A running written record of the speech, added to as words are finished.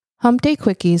Hump Day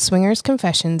Quickies Swingers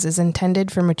Confessions is intended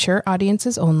for mature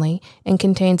audiences only and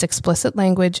contains explicit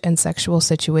language and sexual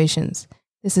situations.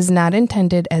 This is not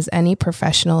intended as any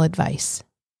professional advice.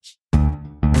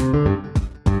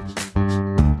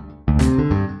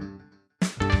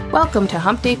 Welcome to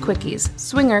Hump Day Quickies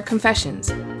Swinger Confessions.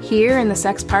 Here in the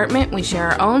Sexpartment, we share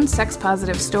our own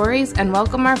sex-positive stories and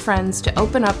welcome our friends to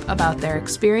open up about their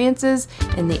experiences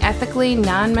in the ethically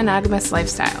non-monogamous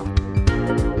lifestyle.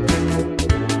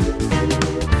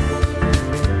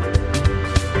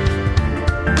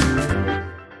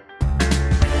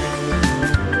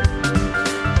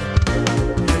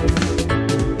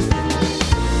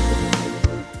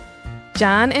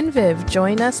 John and Viv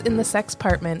join us in the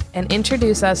Sexpartment and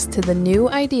introduce us to the new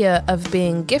idea of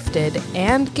being gifted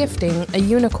and gifting a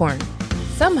unicorn.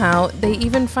 Somehow, they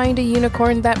even find a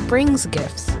unicorn that brings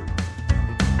gifts.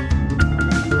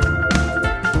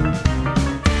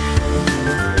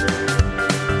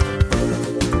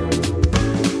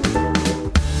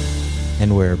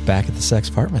 And we're back at the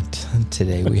Sexpartment.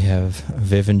 Today we have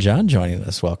Viv and John joining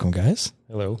us. Welcome, guys.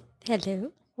 Hello.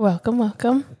 Hello. Welcome,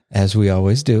 welcome. As we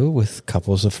always do with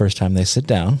couples the first time they sit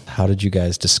down, how did you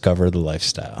guys discover the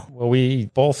lifestyle? Well, we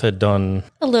both had done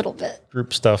A little bit.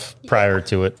 group stuff prior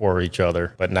to it for each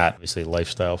other, but not obviously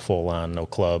lifestyle full on, no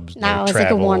clubs, No, it no was like a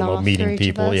travel, one-off no for meeting each of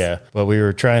people. us. Yeah. But we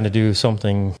were trying to do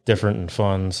something different and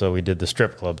fun. So we did the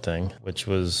strip club thing, which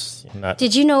was not.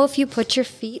 Did you know if you put your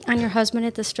feet on your husband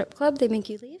at the strip club, they make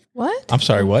you leave? What? I'm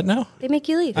sorry, what now? They make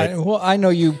you leave. I know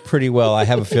you pretty well. I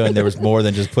have a feeling there was more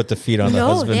than just put the feet on the No,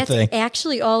 husband that's thing.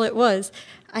 actually all it was.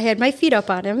 I had my feet up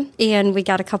on him, and we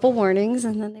got a couple warnings,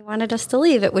 and then they wanted us to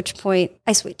leave, at which point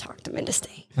I sweet talked him into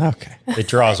staying. Okay. It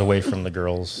draws away from the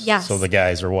girls. Yes. So the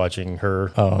guys are watching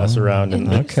her mess around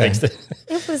and okay. thinks that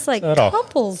It was like Not all.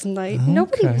 couples night.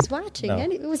 Nobody was watching. No.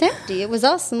 It was empty. It was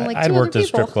us and like I'd two worked other at a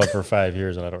strip people. club for 5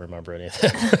 years and I don't remember any of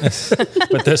that.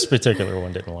 But this particular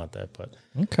one didn't want that. But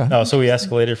Okay. no, so we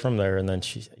escalated from there. And then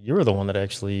you were the one that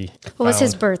actually. Well, it was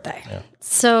his found- birthday. Yeah.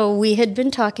 So we had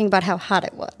been talking about how hot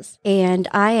it was. And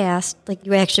I asked, like,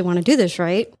 you actually want to do this,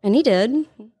 right? And he did.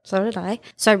 So did I.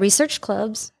 So I researched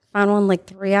clubs, found one like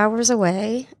 3 hours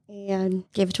away, and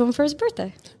gave it to him for his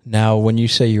birthday. Now, when you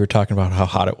say you were talking about how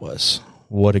hot it was,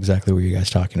 what exactly were you guys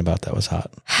talking about that was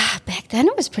hot? Back then,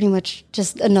 it was pretty much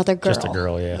just another girl. Just a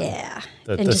girl, yeah. Yeah.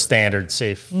 The And just- standard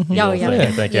safe. Oh, deal yeah. thing,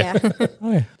 I think. Yeah.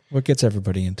 Oh, yeah. What gets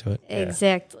everybody into it?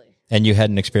 Exactly. And you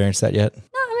hadn't experienced that yet? No,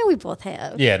 I mean, we both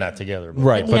have. Yeah, not together. But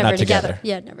Right, but Never not together.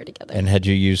 Yeah, never together. And had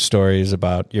you used stories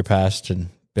about your past and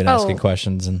been asking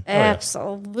questions? And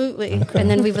Absolutely. And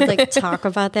then we would like talk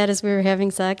about that as we were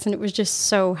having sex, and it was just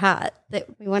so hot that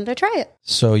we wanted to try it.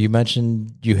 So you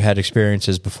mentioned you had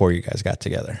experiences before you guys got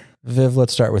together. Viv,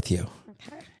 let's start with you.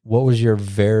 Okay. What was your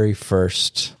very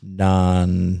first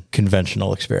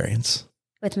non-conventional experience?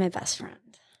 With my best friend.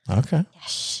 Okay. Yeah,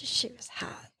 she was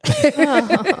hot.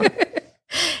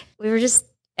 We were just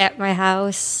at my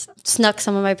house, snuck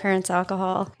some of my parents'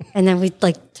 alcohol, and then we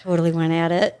like totally went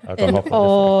at it.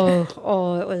 Alcohol And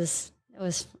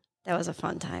that was a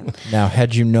fun time. Now,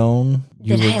 had you known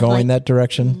you Did I were have, going like- that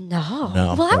direction? No.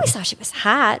 No. Well, I always thought she was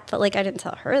hot, but like I didn't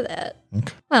tell her that.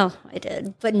 Okay. Well, I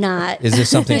did, but not. Is this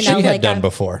something You she know, had like, done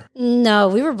before? No,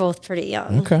 we were both pretty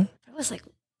young. Okay. It was like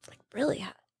really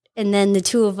hot. And then the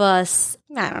two of us,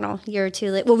 I don't know, a year or two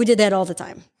later. Well, we did that all the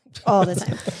time. All the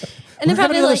time. And We're then having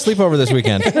probably another like, sleepover this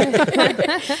weekend.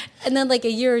 and then like a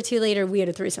year or two later, we had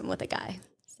a threesome with a guy.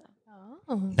 So.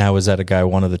 Now, was that a guy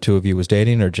one of the two of you was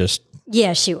dating or just?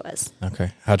 Yeah, she was.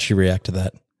 Okay. How'd she react to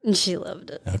that? And she loved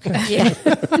it. Okay. Yeah.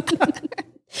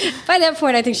 By that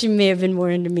point, I think she may have been more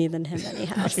into me than him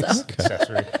anyhow. So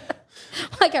accessory.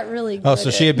 I got really good Oh, so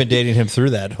at she it. had been dating him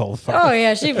through that whole time. Oh,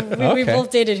 yeah. We Okay. both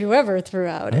dated whoever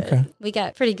throughout Okay. it. We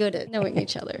got pretty good at knowing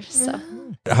each other. So,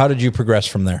 How did you progress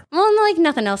from there? well, like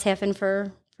nothing else happened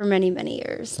for many, many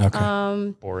years.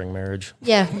 Okay. Boring marriage.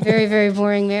 Yeah, very, very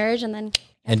boring marriage. And then got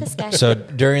And this guy. so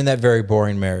during that very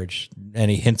boring marriage,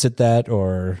 any hints at that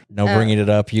or no bringing it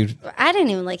up? You I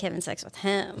didn't even like having sex with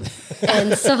him.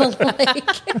 And so, like,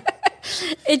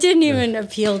 it didn't even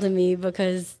appeal to me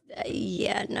because,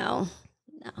 no.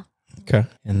 okay?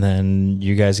 And then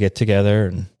you guys get together,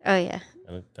 and Oh, yeah.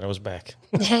 And then I was back.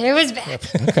 It was bad.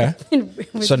 okay.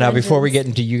 With So now, before we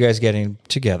vengeance. get into you guys getting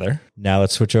together, now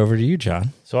let's switch over to you,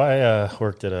 John. So I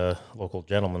worked at a local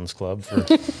gentleman's club for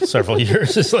several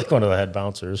years. It's like one of the head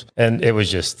bouncers. And it was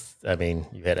just, I mean,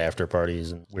 you had after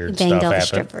parties and weird Banged stuff all the happened.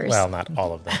 strippers. Well, not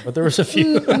all of them, but there was a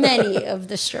few. Many of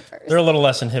the strippers. They're a little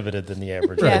less inhibited than the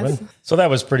average Yes. woman. So that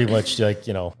was pretty much like,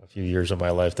 a few years of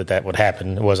my life that would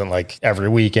happen. It wasn't like every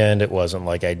weekend. It wasn't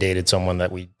like I dated someone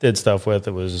that we did stuff with.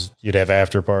 It was, you'd have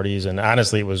after parties. And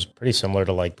honestly, it was pretty similar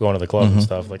to like going to the club and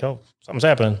stuff. Like, oh, something's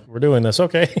happening. We're doing this.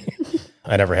 Okay.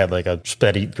 I never had like a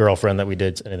steady girlfriend that we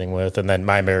did anything with. And then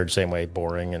my marriage, same way,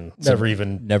 boring and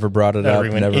never brought it up.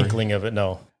 Never inkling of it.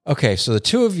 No. Okay. So the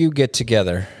two of you get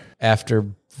together after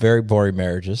very boring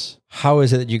marriages. How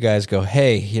is it that you guys go,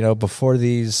 hey, before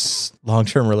these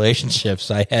long-term relationships,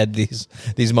 I had these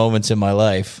moments in my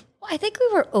life? Well, I think we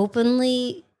were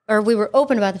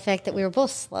open about the fact that we were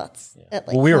both sluts at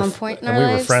one point in our lives.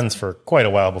 We were friends for quite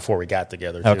a while before we got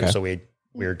together, too. Okay. So we had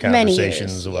weird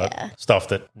conversations about stuff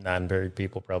that non-married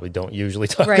people probably don't usually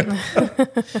talk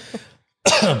about.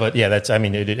 But yeah, it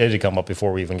had come up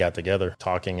before we even got together,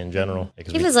 talking in general.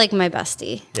 He was like my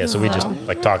bestie. Yeah, so we just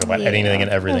like talk about anything and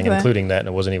everything, including that, and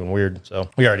it wasn't even weird. So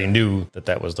we already knew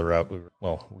that was the route.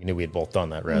 We knew we had both done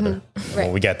that, rather.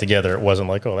 When we got together, it wasn't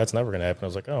like, oh, that's never going to happen. I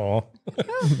was like, oh, well.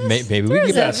 Maybe we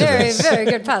can get a very, very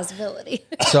good possibility.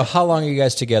 So how long are you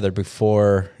guys together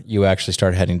before you actually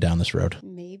start heading down this road?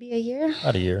 Maybe a year.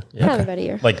 About a year. Yeah. Probably about a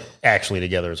year. Like actually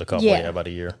together as a couple, about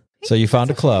a year. So you found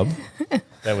a club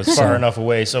that was far enough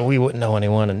away so we wouldn't know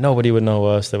anyone and nobody would know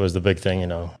us. That was the big thing,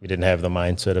 We didn't have the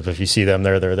mindset of if you see them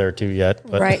there, they're there too yet.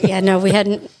 But right, yeah, no, we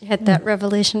hadn't had that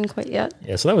revelation quite yet.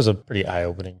 Yeah, so that was a pretty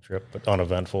eye-opening trip, but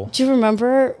uneventful. Do you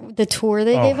remember the tour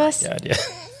they gave us? God, yeah.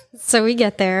 So we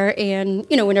get there and,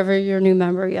 whenever you're a new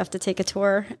member, you have to take a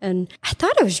tour. And I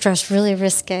thought I was dressed really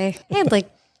risque. I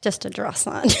had just a dress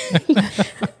on,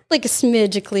 like a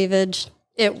smidge of cleavage.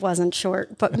 It wasn't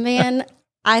short, but man,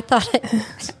 I thought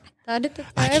at the time,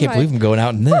 I can't believe I'm going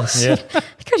out in this. Yeah.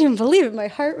 I couldn't even believe it. My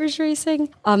heart was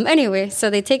racing. Anyway, so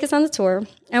they take us on the tour,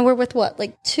 and we're with what,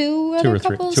 like two or three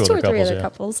other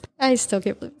couples. I still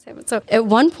can't believe it's happened. So at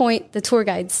one point, the tour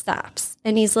guide stops,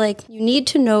 and he's like, "You need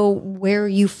to know where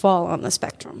you fall on the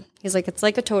spectrum." He's like, "It's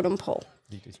like a totem pole.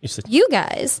 You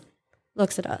guys,"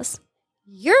 looks at us,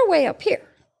 "you're way up here,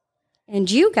 and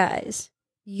you guys,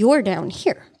 you're down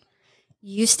here.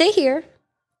 You stay here."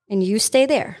 And you stay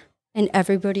there, and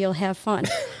everybody will have fun.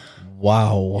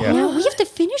 Wow. Yeah. Now we have to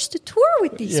finish the tour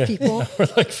with these people.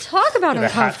 Talk about uncomfortable.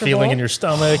 Hot feeling in your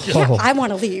stomach. Yeah, I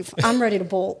want to leave. I'm ready to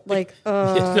bolt. It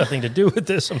has nothing to do with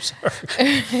this. I'm sorry.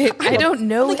 I don't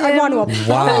know. I want to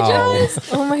apologize.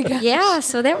 Wow. Oh my gosh. Yeah,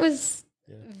 so that was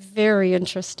very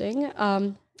interesting.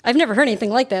 I've never heard anything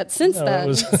like that since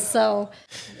then. So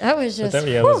that was just...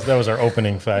 that was our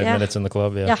opening 5 minutes in the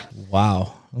club. Yeah.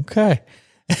 Wow. Okay.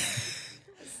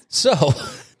 So,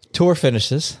 tour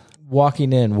finishes.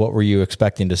 Walking in, what were you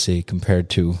expecting to see compared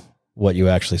to what you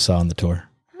actually saw on the tour?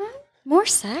 More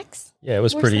sex. Yeah, it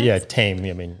was pretty tame.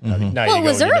 I mean, it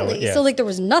was early, so there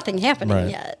was nothing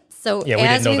happening yet. So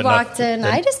as we walked in,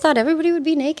 I just thought everybody would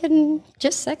be naked and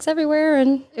just sex everywhere,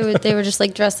 and they were just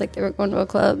dressed like they were going to a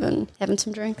club and having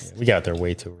some drinks. Yeah, we got there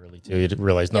way too early too. You didn't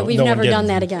realize we've never done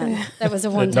that again. That was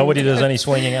a one. Nobody does any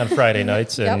swinging on Friday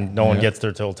nights, and no one gets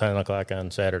there till 10 o'clock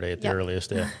on Saturday at the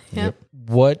earliest. Yeah. Yep.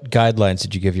 What guidelines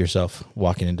did you give yourself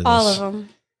walking into this? All of them.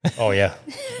 Oh yeah,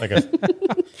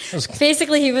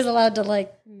 basically he was allowed to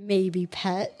maybe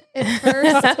pet at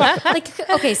first.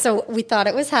 Okay, so we thought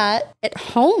it was hot. At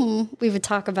home, we would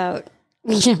talk about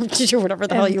do whatever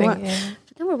the hell you want. Yeah.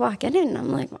 But then we're walking in, and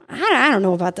I'm like, I don't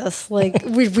know about this. We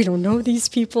don't know these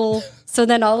people. So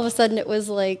then all of a sudden, it was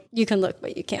like, you can look,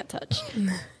 but you can't touch.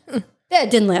 That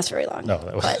didn't last very long. No,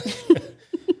 that was.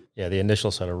 Yeah, the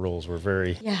initial set of rules were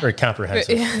very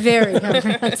comprehensive. Very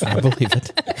comprehensive. I believe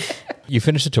it. You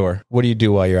finish the tour. What do you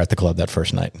do while you're at the club that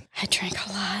first night? I drank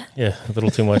a lot. Yeah, a little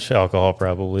too much alcohol,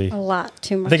 probably. A lot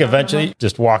too much. I think eventually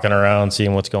just walking around,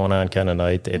 seeing what's going on kind of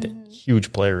night. They had a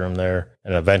huge playroom there.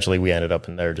 And eventually we ended up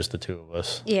in there, just the two of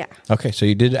us. Yeah. Okay, so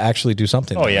you did actually do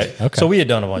something. Oh, yeah. Okay. So we had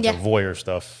done a bunch of voyeur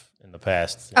stuff in the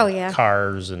past.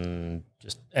 Cars and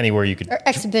just anywhere you could. Or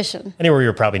exhibition. Anywhere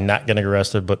you're probably not getting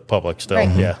arrested, but public still. Right.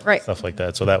 Yeah. Right. Stuff like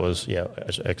that. So that was,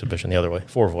 exhibition the other way.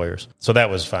 4 voyeurs. So that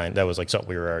was fine. That was something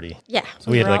we were already. Yeah. So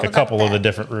we had a couple of the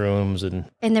different rooms. And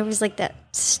there was that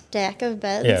stack of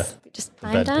beds. Yeah. We just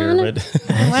climbed on it.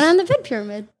 I went on the bed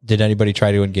pyramid. Did anybody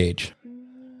try to engage?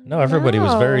 No, everybody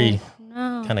was very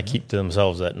kind of keep to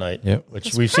themselves that night. Yep.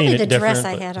 Which we've seen it different. The dress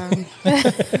I had on.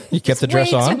 You kept the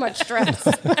dress on? Way too much dress.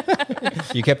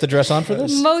 You kept the dress on for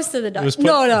this? Most of the time.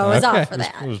 No, it was off for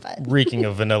that. It was reeking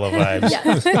of vanilla vibes.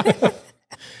 Yes.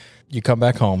 You come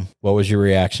back home. What was your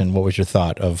reaction? What was your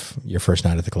thought of your first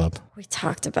night at the club? We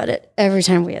talked about it every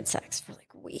time we had sex for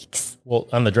weeks. Well,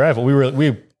 on the drive, we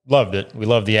loved it. We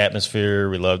loved the atmosphere.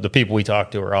 We loved the people we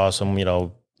talked to were awesome.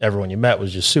 Everyone you met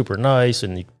was just super nice,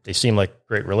 and they seemed like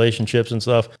great relationships and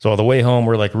stuff. So on the way home,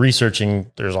 we're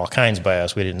researching. There's all kinds of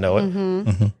bias. We didn't know it.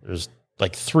 Mm-hmm. There's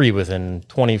like 3 within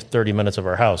 20, 30 minutes of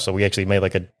our house. So we actually made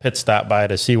like a pit stop by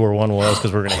to see where one was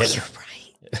because we're going to hit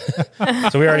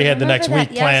it. So we already had the next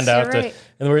week planned out.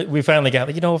 And we finally got,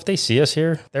 if they see us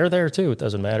here, they're there too. It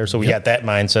doesn't matter. So we got that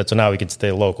mindset. So now we can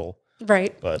stay local.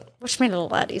 Right. But which made it a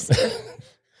lot easier.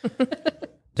 I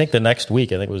think the next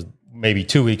week, I think it was maybe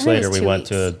 2 weeks later, we went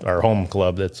to our home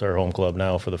club. That's our home club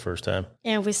now for the first time.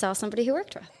 And we saw somebody who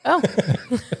worked with. Oh.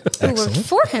 Who worked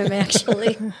for him,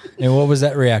 actually. And what was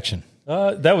that reaction?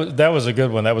 That was a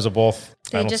good one. That was a both.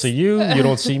 I don't see you. You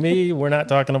don't see me. We're not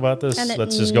talking about this.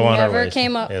 Let's just go on our way. Never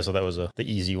came up. Yeah, so that was the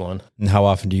easy one. And how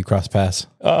often do you cross paths?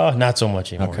 Not so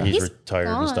much anymore. Okay. He's retired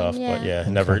and stuff. Yeah.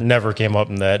 But never came up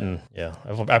in that. And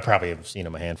I probably have seen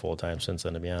him a handful of times since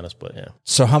then, to be honest. But yeah.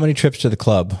 So how many trips to the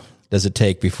club does it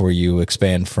take before you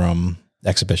expand from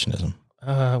exhibitionism?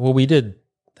 Well, we did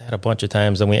that a bunch of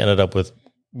times, and we ended up with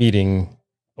meeting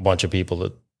a bunch of people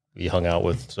that we hung out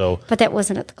with. But that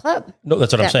wasn't at the club. No,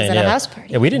 that's what I'm saying. That was at a house party.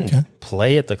 Yeah, we didn't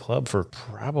play at the club for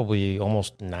probably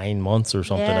almost 9 months or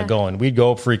something ago. And we'd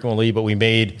go frequently, but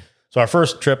so our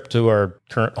first trip to our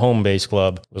current home base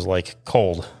club was like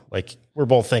cold. Like we're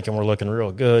both thinking we're looking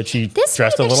real good. She dressed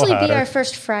a little hotter. This might actually be our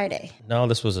first Friday. No,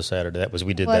 this was a Saturday.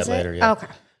 We did that later. Yeah. Okay.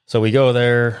 So we go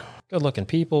there, good looking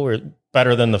people. We're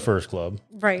better than the first club,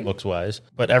 right? Looks wise,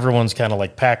 but everyone's kind of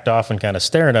like packed off and kind of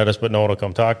staring at us, but no one will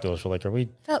come talk to us. We're like, are we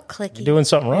doing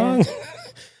something wrong?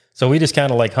 So we just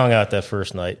kind of like hung out that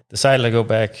first night, decided to go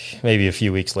back maybe a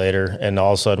few weeks later. And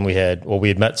all of a sudden we had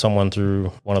met someone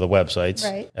through one of the websites,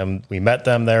 right? And we met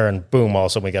them there, and boom, all of a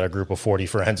sudden we got a group of 40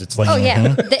 friends. It's like,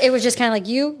 It was just kind of like,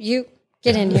 you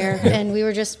get in here. And we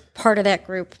were just part of that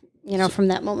group. From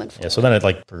that moment forward. Yeah, so then it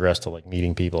like progressed to like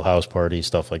meeting people, house parties,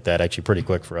 stuff like that. Actually pretty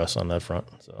quick for us on that front.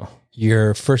 So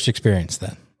your first experience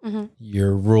then,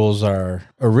 your rules are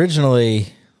originally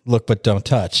look but don't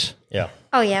touch. Yeah.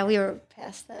 Oh yeah, we were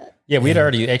past that. Yeah, we'd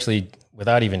already actually,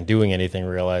 without even doing anything,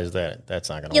 realized that that's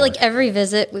not going to work. Like every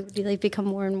visit, we would become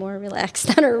more and more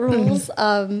relaxed on our rules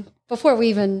before we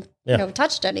even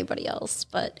touched anybody else.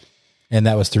 And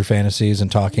that was through fantasies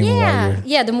and talking.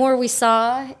 Yeah, the more we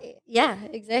saw,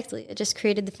 exactly. It just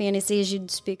created the fantasies. You'd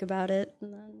speak about it.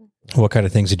 And then, what kind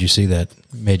of things did you see that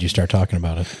made you start talking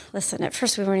about it? Listen, at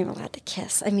first we weren't even allowed to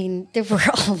kiss. I mean, there were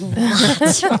a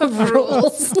lot of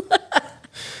rules.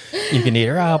 You can eat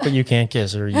her out, but you can't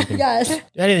kiss her. You can do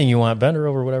anything you want, bend her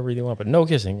over, whatever you want, but no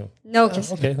kissing. No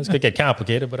kissing. Okay, this could get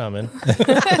complicated, but I'm in.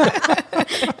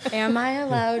 Am I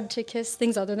allowed to kiss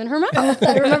things other than her mouth?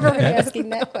 I remember asking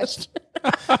that question.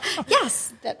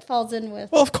 Yes, that falls in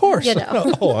with. Well, of course.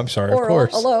 Oh, I'm sorry. Oral, of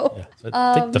course. Hello. Yeah. So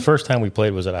I think the first time we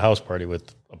played was at a house party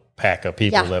with a pack of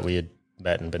people that we had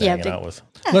met and been hanging out with.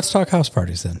 Let's talk house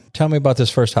parties then. Tell me about this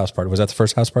first house party. Was that the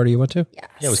first house party you went to? Yes.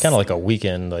 Yeah, it was kind of like a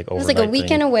weekend, like overnight. It was like a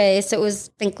weekend away, so it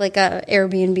was like a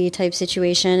Airbnb type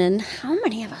situation. And how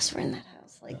many of us were in that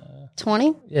house? Like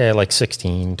 20? Yeah, like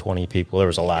 16, 20 people. There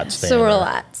was a lot staying. So there. we're a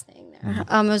lot staying there.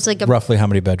 It was like roughly how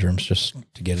many bedrooms, just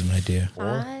to get an idea?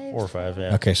 4 or 5.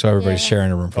 Yeah. Okay, so everybody's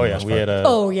sharing a room. For we had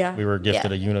we were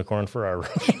gifted a unicorn for our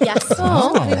room. Yes, we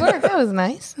were. That was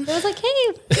nice. It was like,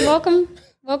 hey,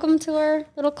 welcome to our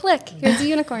little clique. Here's a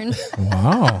unicorn.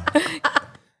 Wow.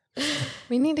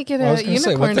 We need to get a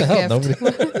unicorn gift.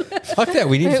 Fuck that.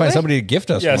 We need to find somebody to gift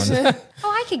us one. Oh,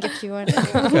 I could gift you one.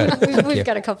 Okay. We've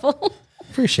got a couple.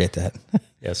 Appreciate that.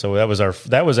 Yeah, so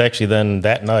that was actually then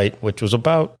that night, which was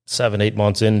about 7-8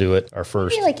 months into it, our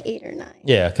first. Maybe like 8 or 9.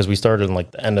 Yeah, because we started in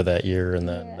like the end of that year, and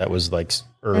then that was like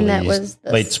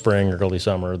late spring, early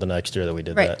summer the next year that we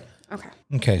did that.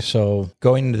 Okay, so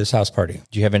going into this house party,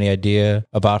 do you have any idea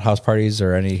about house parties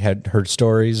or had heard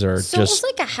stories or so just? It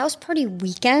was like a house party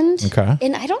weekend. Okay.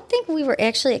 And I don't think we were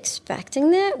actually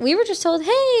expecting that. We were just told,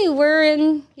 hey, we're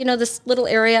in, this little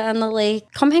area on the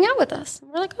lake. Come hang out with us. And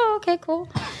we're like, oh, okay, cool.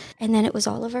 And then it was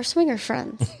all of our swinger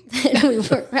friends. I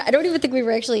don't even think we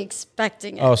were actually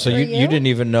expecting it. Oh, so you didn't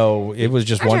even know it was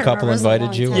just one couple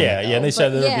invited you? Yeah, and they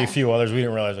said there would be a few others. We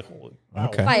didn't realize it. Wow.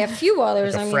 Okay. By a few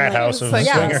others, like a frat house of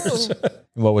swingers.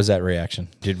 What was that reaction?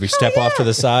 Did we step off to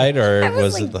the side, or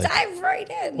was it like dive right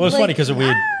in? Well, it's funny because it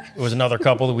was another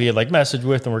couple that we had like messaged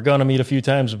with, and we're gonna meet a few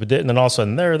times, but didn't. And all of a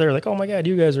sudden, they're like, "Oh my god,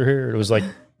 you guys are here!" It was like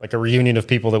a reunion of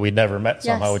people that we'd never met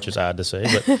somehow, which is odd to say,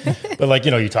 but like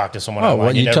you talk to someone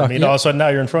online, you never meet. All of a sudden, now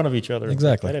you're in front of each other.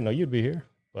 Exactly. I didn't know you'd be here,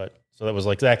 but. So that was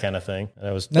like that kind of thing.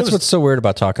 And that's what's so weird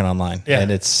about talking online. Yeah. And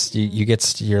it's,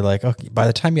 you're like, okay, by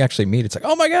the time you actually meet, it's like,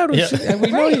 oh my God, we know you. And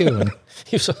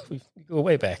we go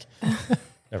way back.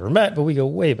 Never met, but we go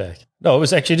way back. No, it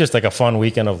was actually just like a fun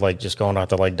weekend of like just going out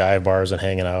to like dive bars and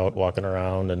hanging out, walking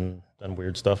around and done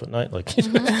weird stuff at night. Like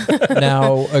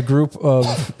now, a group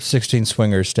of 16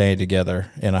 swingers staying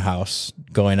together in a house,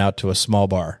 going out to a small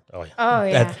bar. Oh yeah. Oh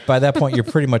yeah. By that point, you're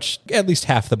pretty much at least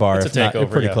half the bar. It's If a not, you're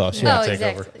takeover, pretty yeah. close. Yeah. Yeah. Oh, take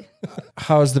exactly.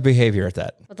 How's the behavior at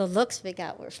that? Well, the looks we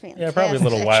got were fantastic. Yeah, probably a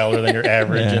little wilder than your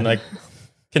average, and like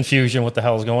confusion. What the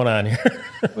hell's going on here?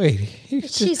 Wait,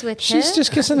 She's with him. She's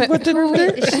just kissing. What did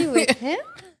Is she with him?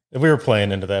 We were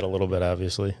playing into that a little bit,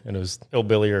 obviously, and it was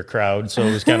hillbillier crowd, so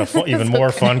it was kind of fun, even more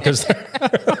fun because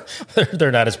they're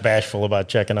not as bashful about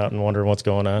checking out and wondering what's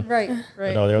going on. Right.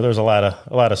 You know, there's a lot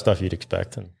of stuff you'd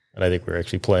expect, and I think we were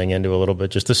actually playing into a little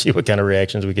bit just to see what kind of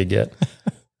reactions we could get.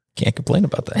 Can't complain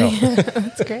about that.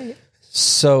 That's great.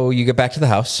 So you get back to the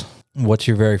house. What's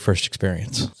your very first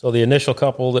experience? So the initial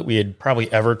couple that we had probably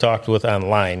ever talked with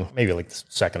online, maybe like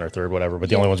second or third, whatever, but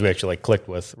the only ones we actually like clicked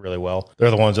with really well,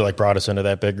 they're the ones that like brought us into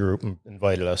that big group and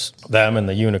invited us, them and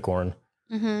the unicorn.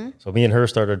 Mm-hmm. So me and her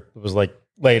started, it was like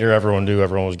later everyone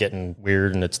was getting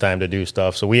weird and it's time to do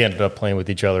stuff. So we ended up playing with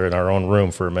each other in our own room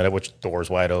for a minute, which door's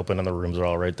wide open and the rooms are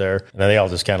all right there. And then they all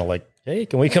just kind of like, hey,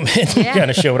 can we come in? Yeah.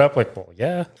 Kind of showed up like, well,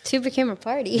 yeah. 2 became a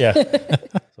party. Yeah.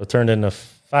 So it turned into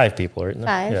 5 people, right?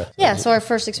 5. Yeah. So our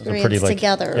first experience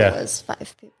together was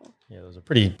 5 people. Yeah, it was a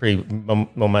pretty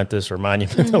momentous or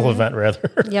monumental event, rather.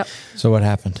 Yep. So what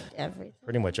happened? Everything.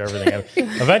 Pretty much everything.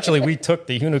 Eventually, we took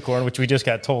the unicorn, which we just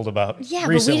got told about. Yeah,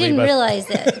 recently, but we didn't realize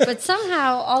it. But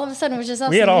somehow, all of a sudden, it was just us.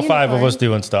 We had and all the 5 of unicorn. us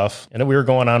doing stuff, and we were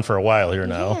going on for a while here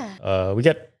now. Yeah. We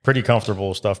got pretty comfortable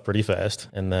with stuff pretty fast,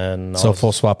 and then So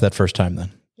full swap that first time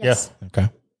then. Yes. Yeah. Okay.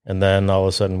 And then all of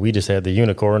a sudden, we just had the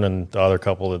unicorn, and the other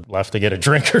couple had left to get a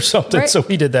drink or something. Right. So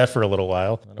we did that for a little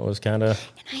while, and it was kind of.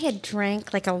 And I had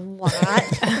drank like a lot.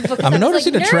 I'm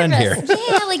noticing a trend here.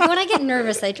 Yeah, like when I get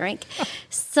nervous, I drink.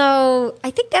 So I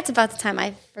think that's about the time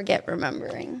I forget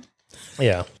remembering.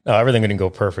 Yeah. No, everything didn't go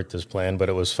perfect as planned, but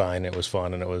it was fine. It was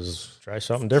fun, and it was try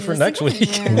something different next week.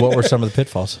 What were some of the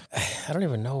pitfalls? I don't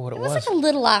even know what it It was like a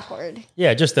little awkward.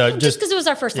 Yeah, just because it was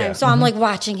our first time. Yeah. So I'm like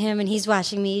watching him and he's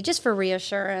watching me just for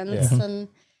reassurance. And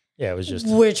yeah, it was just.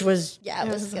 which was, it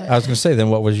was good. I was going to say, then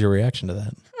what was your reaction to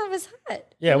that? It was hot.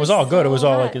 Yeah, it was all good. It was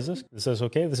all hot. like, is this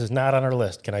okay? This is not on our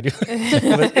list. Can I do it?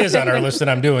 Well, it is on our list and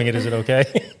I'm doing it. Is it okay?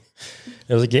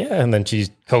 I was like, yeah. And then she's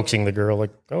coaxing the girl, like,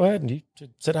 go ahead and you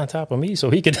should sit on top of me. So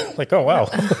he could, like, oh, wow,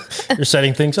 you're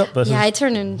setting things up. I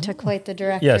turn into quite the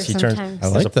director yes, he turns. sometimes. I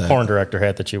like There's a that. porn director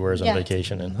hat that she wears on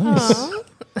vacation. And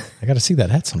I got to see that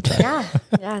hat sometime.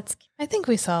 Yeah, it's I think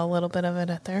we saw a little bit of it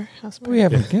at their house. We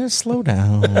haven't. Slow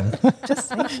down. Just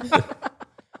saying.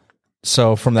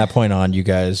 So from that point on, you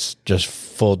guys just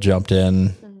full jumped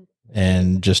in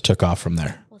and just took off from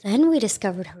there. Well, then we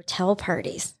discovered hotel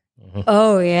parties.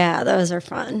 Oh, yeah, those are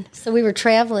fun. So we were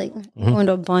traveling, going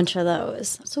to a bunch of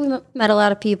those. So we met a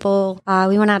lot of people.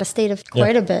 We went out of state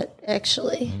quite a bit,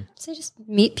 actually. So just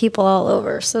meet people all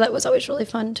over. So that was always really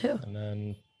fun, too. And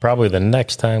then probably the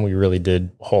next time we really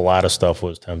did a whole lot of stuff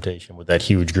was Temptation with that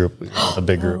huge group, a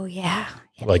big group. Oh, yeah.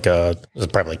 Like, it was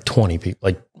probably like 20 people,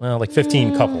 like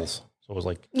 15 couples. So it was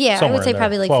like, Yeah, I would say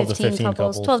probably like 12 15 to 15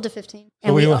 couples, 12 to 15. So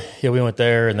And we went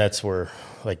there, and that's where,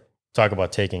 like, talk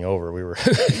about taking over. We were,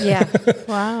 yeah.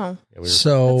 Wow. we were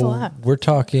So That's a lot. we're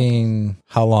talking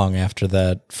how long after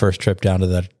that first trip down to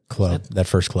that club, that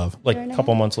first club? like a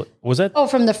couple months. Was that? Oh,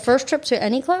 from the first trip to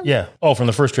any club? Yeah. Oh, from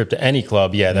the first trip to any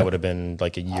club. Yeah, that would have been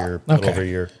like a year, a little over a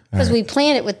year. Because we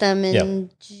planned it with them in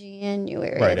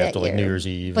January. Right that after like year. New Year's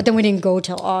Eve. But then we didn't go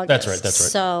till August. That's right.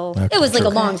 So it was like a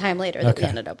long time later that we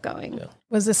ended up going. Yeah,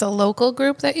 Was this a local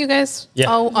group that you guys Yeah.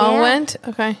 all Yeah. went?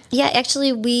 Okay.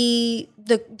 actually,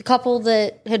 the couple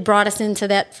that had brought us into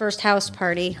that first house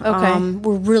party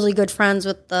were really good friends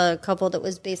with the couple that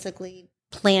was basically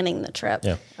planning the trip.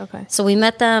 Yeah. Okay. So we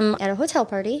met them at a hotel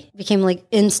party, became like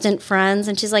instant friends,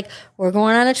 and she's like, we're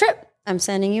going on a trip. I'm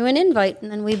sending you an invite.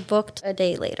 And then we booked a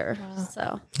day later.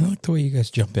 So I like the way you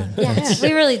guys jump in. yeah,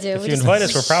 we really do. If you invite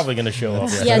us, we're probably going to show up.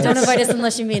 Yeah, don't invite us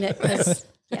unless you mean it. 'Cause,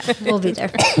 yeah, we'll be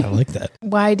there. I like that.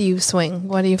 Why do you swing?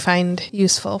 What do you find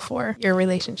useful for your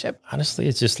relationship? Honestly,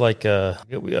 it's just like,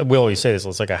 we always say this,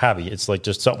 it's like a hobby. It's like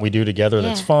just something we do together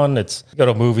that's fun. It's you go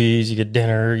to movies, you get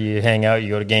dinner, you hang out, you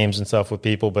go to games and stuff with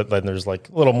people, but then there's like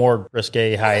a little more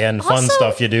risque, high-end fun Also-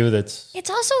 stuff you do that's... It's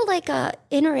also like a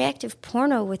interactive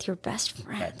porno with your best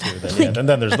friend. and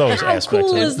then there's those How aspects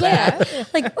cool of it. is that?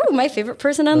 Like, oh, my favorite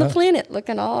person on the planet,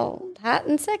 looking all hot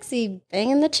and sexy,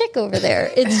 banging the chick over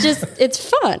there. It's just, it's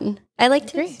fun. I like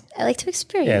to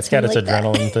experience. Yeah, it's got its like that.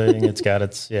 adrenaline thing. It's got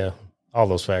its, all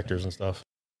those factors and stuff.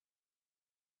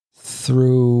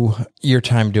 Through your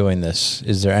time doing this,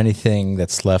 is there anything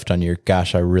that's left on your,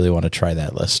 gosh, I really want to try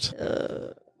that list?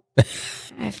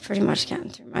 I've pretty much gotten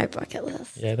through my bucket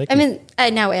list. Yeah, I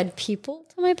now add people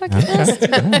to my bucket list,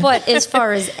 but as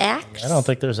far as acts, I don't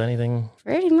think there's anything.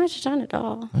 Pretty much done it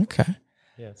all. Okay.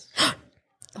 Yes.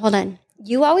 Hold on.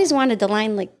 You always wanted to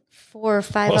line like 4 or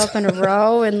 5 up in a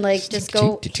row and like just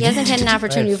go. He hasn't had an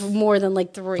opportunity for more than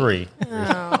like 3. 3.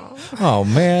 Oh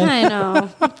man. I know.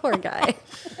 Poor guy.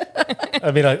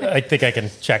 I mean, I think I can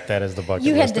check that as the bucket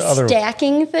You list. had the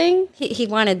stacking thing. He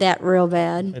wanted that real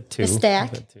bad. 2. The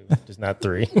stack. 2, just not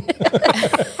 3.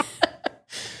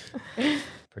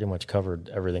 Pretty much covered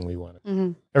everything we wanted.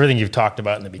 Mm-hmm. Everything you've talked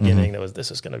about in the beginning.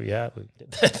 This is going to be hot. We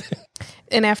did that.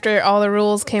 And after all the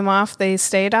rules came off, they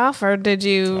stayed off, or did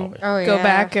you go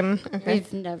back and? Okay.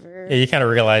 We've never. Yeah, you kind of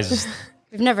realize.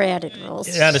 We've never added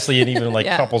rules. Honestly, and even like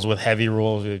couples with heavy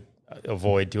rules, we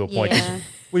avoid to a point.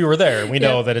 We were there. We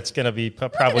know that it's going to be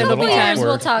probably a little awkward.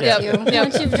 We'll talk to you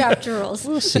once you've dropped your rules.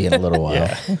 We'll see in a little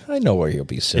while. I know where you'll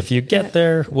be soon. If you get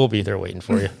there, we'll be there waiting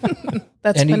for you.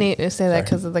 That's funny you say that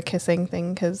because of the kissing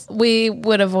thing, because we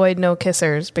would avoid no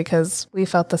kissers because we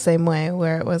felt the same way,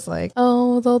 where it was like,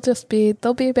 oh,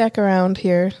 they'll be back around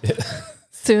here.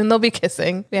 Soon they'll be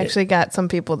kissing. We actually got some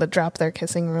people that dropped their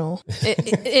kissing rule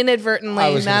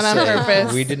inadvertently, not on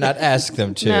purpose. We did not ask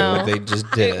them to. No. They just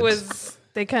did. It was.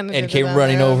 They kind of and came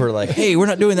running over like, hey, we're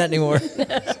not doing that anymore.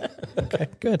 Okay,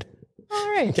 good. All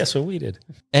right. Guess what we did?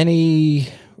 Any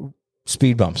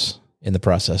speed bumps in the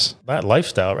process? Not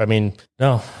lifestyle. I mean,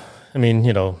 no. I mean,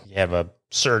 you have a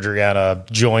surgery on a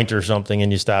joint or something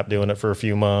and you stop doing it for a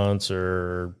few months,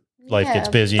 or life gets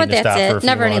busy and you stop for a few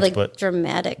Never months. Any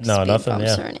dramatic speed nothing,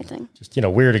 bumps or anything. Just,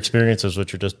 weird experiences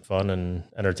which are just fun and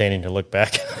entertaining to look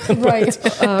back. Right.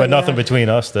 But nothing between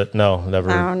us that, never.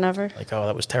 No, never. Like, oh,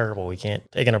 that was terrible. We can't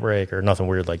take a break or nothing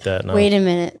weird like that. No. Wait a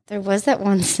minute. There was that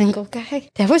one single guy.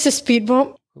 That was a speed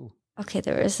bump. Ooh. Okay,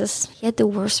 there was this. He had the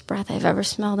worst breath I've ever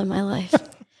smelled in my life.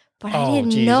 But I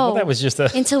didn't know. Well, that was just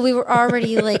until we were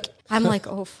already like, I'm like,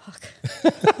 oh, fuck.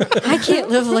 I can't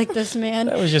live like this, man.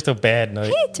 That was just a bad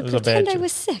night. I had to pretend I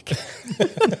was sick.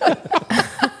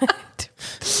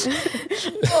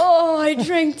 Oh, I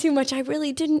drank too much. I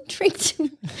really didn't drink too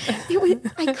much.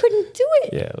 I couldn't do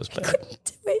it. Yeah, it was bad. I couldn't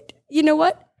do it. You know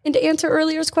what? And to answer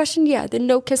earlier's question, the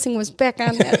no kissing was back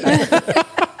on that night.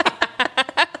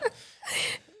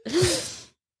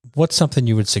 What's something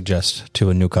you would suggest to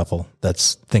a new couple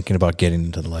that's thinking about getting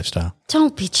into the lifestyle?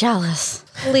 Don't be jealous.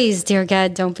 Please, dear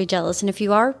God, don't be jealous. And if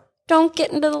you are, don't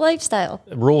get into the lifestyle.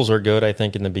 Rules are good, I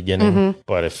think, in the beginning.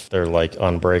 But if they're like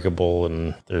unbreakable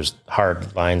and there's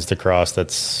hard lines to cross,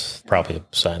 that's probably a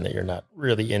sign that you're not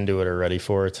really into it or ready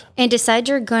for it. And decide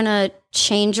you're going to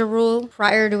change a rule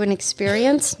prior to an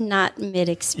experience, not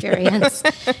mid-experience.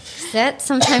 That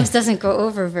sometimes doesn't go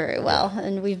over very well,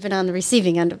 and we've been on the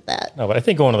receiving end of that. No, but I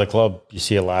think going to the club, you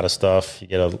see a lot of stuff. You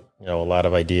get a lot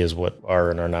of ideas what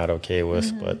are and are not okay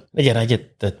with. But again, I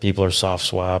get that people are soft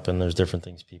swap and there's different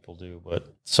things people do. But at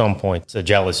some point, it's a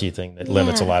jealousy thing that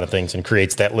limits a lot of things and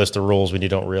creates that list of rules when you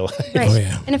don't realize. Right. Oh,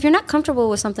 yeah. And if you're not comfortable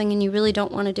with something and you really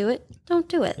don't want to do it, don't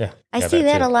do it. Yeah. I see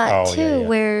that a lot too,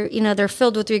 where, they're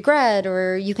filled with regret,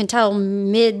 or you can tell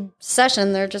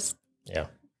mid-session they're just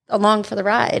along for the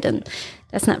ride, and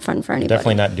that's not fun for anybody.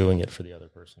 Definitely not doing it for the other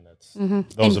person. That's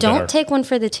and don't take one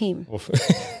for the team.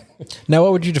 Now,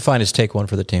 what would you define as take one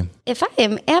for the team? If I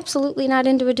am absolutely not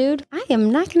into a dude, I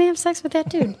am not going to have sex with that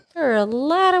dude. There are a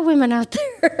lot of women out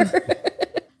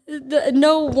there.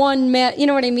 No one man, you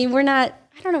know what I mean? We're not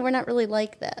really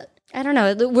like that. I don't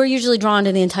know. We're usually drawn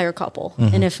to the entire couple.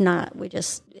 And if not,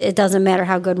 it doesn't matter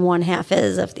how good one half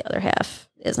is if the other half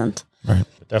isn't. Right.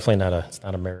 But definitely it's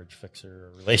not a marriage fixer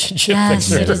or relationship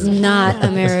fixer. It is not a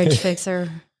marriage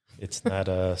fixer. It's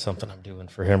not something I'm doing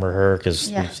for him or her, because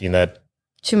we've seen that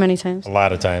too many times. A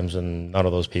lot of times, and none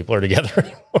of those people are together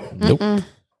anymore. Nope.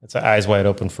 It's eyes wide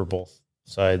open for both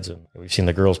sides, and we've seen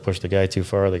the girls push the guy too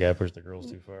far, the guy push the girls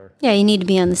too far. Yeah, you need to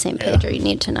be on the same page, or you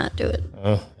need to not do it.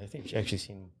 I think you've actually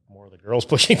seen more of the girls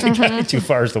pushing the guy too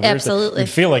far is the worst. Absolutely. You'd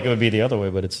feel like it would be the other way,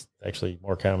 but it's actually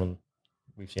more common.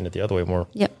 We've seen it the other way more.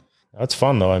 Yep. It's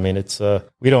fun though. I mean, it's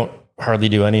we don't hardly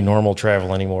do any normal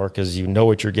travel anymore because you know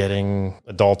what you're getting.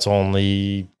 Adults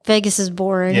only. Vegas is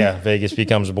boring. Yeah, Vegas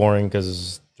becomes boring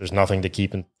because there's nothing to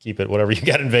keep it. Whatever you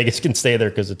got in Vegas can stay there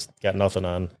because it's got nothing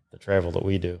on the travel that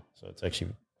we do. So it's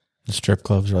actually the strip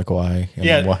clubs are like why?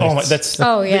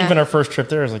 Why? Even our first trip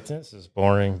there, I was like, this is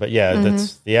boring. But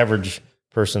that's the average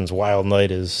person's wild night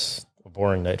is a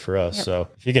boring night for us. Yep. So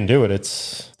if you can do it,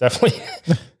 it's definitely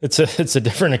it's a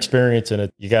different experience,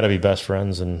 and you got to be best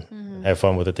friends and have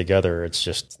fun with it together. It's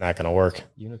not going to work.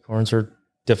 Unicorns are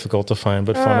difficult to find,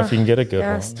 but fun if you can get a good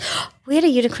one. We had a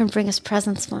unicorn bring us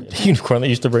presents one time. A unicorn that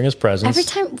used to bring us presents. Every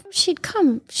time she'd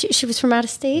come, she was from out of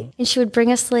state, and she would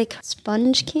bring us like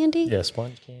sponge candy. Yeah,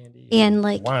 sponge candy. And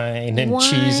like wine and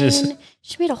cheeses.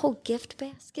 She made a whole gift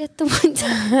basket the one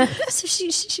time. So she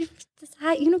was this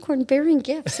hot unicorn bearing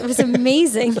gifts. It was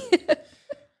amazing.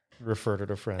 Refer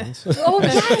to friends. Oh,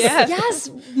 yes.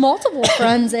 Multiple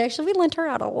friends, actually. We lent her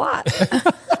out a lot.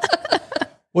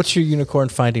 What's your unicorn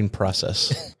finding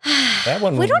process? That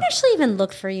one. We don't actually even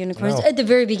look for unicorns. No. At the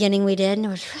very beginning we did, and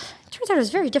turns out it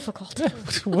was very difficult.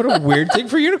 What a weird thing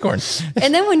for unicorns.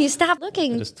 And then when you stop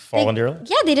looking... They just fall into your lap?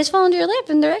 Yeah, they just fall into your lap,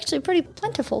 and they're actually pretty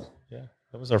plentiful. Yeah.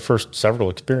 That was our first several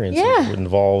experiences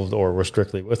involved or were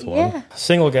strictly with one. Yeah.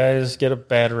 Single guys get a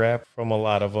bad rap from a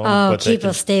lot of them. Oh, keep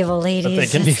a stable, ladies. But they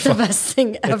can be fun. The best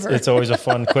thing ever. It's always a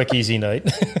fun, quick, easy night.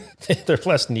 They're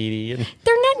less needy. And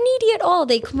they're not needy at all.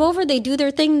 They come over, they do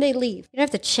their thing, they leave. You don't have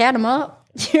to chat them up.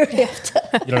 You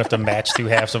don't have to match two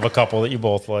halves of a couple that you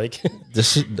both like.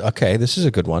 This is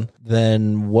a good one.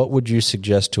 Then what would you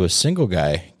suggest to a single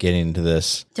guy getting into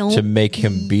this to make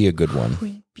him be a good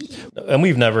one? And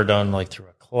we've never done like through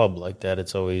a club like that.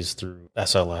 It's always through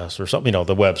SLS or something,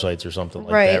 the websites or something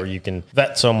like that, where you can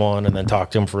vet someone and then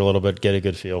talk to them for a little bit, get a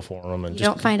good feel for them. And you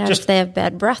don't find out if they have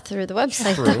bad breath through the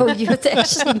website, though. You have to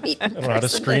actually meet I don't know how to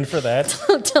screen for that.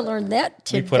 to learn that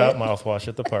tidbit. We put out mouthwash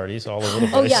at the parties all over the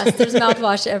place. Oh, yes, there's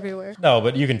mouthwash everywhere. No,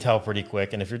 but you can tell pretty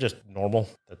quick. And if you're just normal,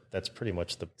 that's pretty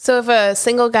much the... So if a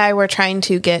single guy were trying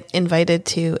to get invited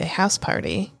to a house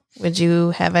party, would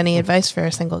you have any advice for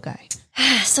a single guy?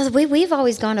 So the way we've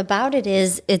always gone about it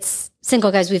is it's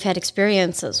single guys we've had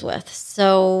experiences with.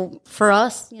 So for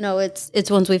us,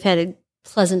 it's ones we've had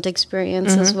pleasant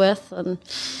experiences with, and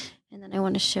then I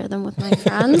want to share them with my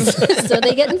friends so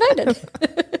they get invited.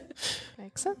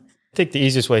 Makes sense. I think the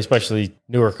easiest way, especially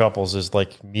newer couples, is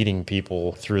like meeting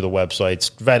people through the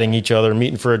websites, vetting each other,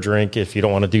 meeting for a drink. If you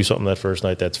don't want to do something that first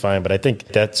night, that's fine. But I think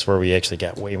that's where we actually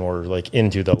got way more like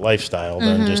into the lifestyle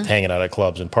than just hanging out at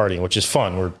clubs and partying, which is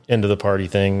fun. We're into the party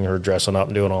thing, or dressing up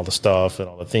and doing all the stuff and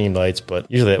all the theme nights. But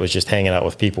usually that was just hanging out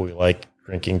with people we like,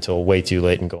 drinking till way too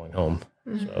late and going home.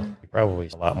 So probably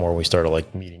a lot more when we started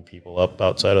like meeting people up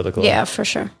outside of the club. Yeah, for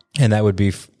sure. And that would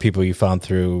be people you found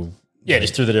through... Yeah,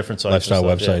 just through the different sites, lifestyle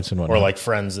websites and whatnot. Or like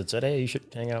friends that said, "Hey, you should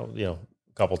hang out," a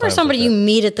couple times. Or somebody you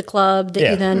meet at the club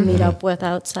that you then meet up with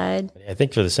outside. I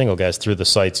think for the single guys, through the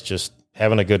sites, just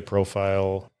having a good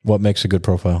profile. What makes a good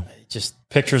profile? Just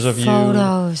pictures of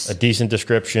Photos. You, a decent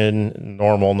description,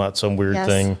 normal, not some weird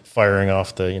thing, firing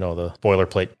off the the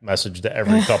boilerplate message to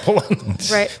every couple.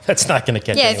 Right. That's not going to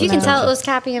catch. Yeah, if you can tell it was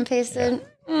copy and pasted.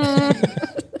 Yeah.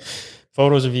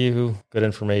 Photos of you, good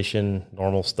information,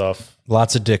 normal stuff.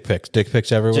 Lots of dick pics. Dick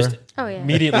pics everywhere. Just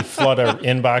immediately flood our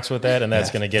inbox with that, and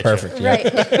that's going to get perfect. you. Right.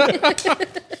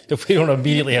 If we don't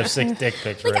immediately have 6 dick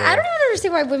pics. Like, I don't even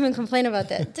understand why women complain about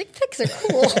that. Dick pics are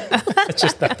cool. It's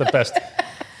just not the best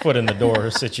foot in the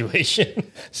door situation.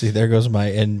 See, there goes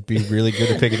and be really good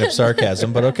at picking up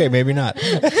sarcasm, but okay, maybe not.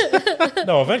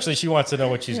 No, eventually she wants to know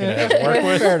what she's going to have to work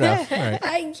with. Fair enough. All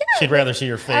right. She'd rather see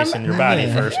your face and your body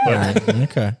first. But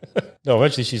okay. No,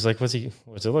 eventually she's like, what's it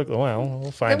look? Well,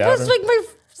 we'll find that out. was like my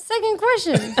second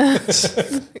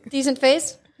question. Decent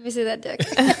face? Let me see that dick.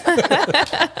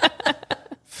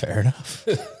 Fair enough.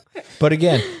 But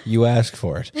again, you asked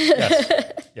for it.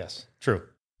 Yes, true.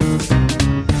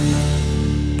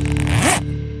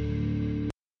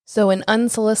 So an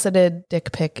unsolicited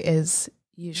dick pic is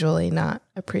usually not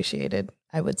appreciated,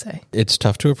 I would say. It's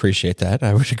tough to appreciate that.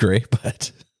 I would agree,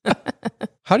 but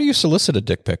how do you solicit a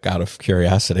dick pic out of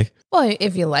curiosity? Well,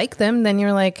 if you like them, then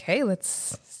you're like, hey,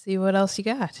 let's see what else you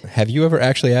got. Have you ever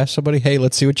actually asked somebody, hey,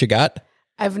 let's see what you got?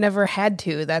 I've never had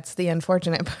to. That's the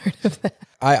unfortunate part of that.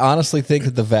 I honestly think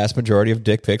that the vast majority of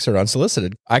dick pics are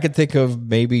unsolicited. I could think of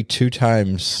maybe 2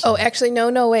 times. Oh, actually,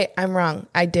 no, wait. I'm wrong.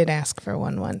 I did ask for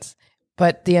one once.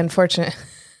 But the unfortunate...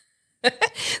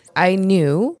 I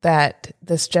knew that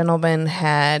this gentleman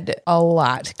had a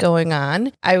lot going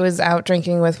on. I was out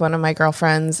drinking with one of my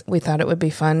girlfriends. We thought it would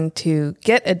be fun to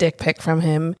get a dick pic from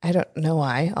him. I don't know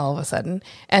why, all of a sudden.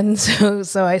 And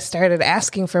so I started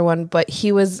asking for one, but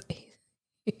he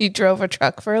drove a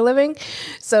truck for a living,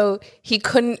 so he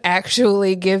couldn't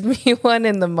actually give me one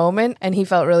in the moment, and he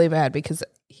felt really bad because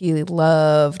he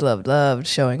loved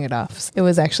showing it off. It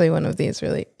was actually one of these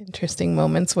really interesting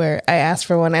moments where I asked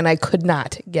for one and I could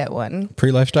not get one.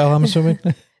 Pre-lifestyle, I'm assuming?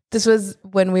 This was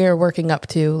when we were working up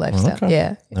to lifestyle. Okay.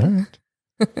 Yeah. All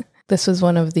right. This was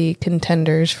one of the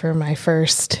contenders for my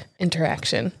first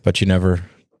interaction. But you never...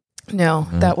 No,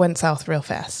 that went south real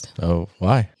fast. Oh,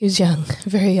 why? He was young,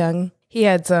 very young. He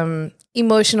had some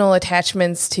emotional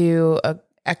attachments to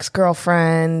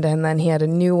ex-girlfriend, and then he had a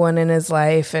new one in his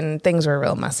life, and things were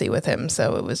real messy with him.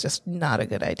 So it was just not a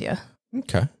good idea.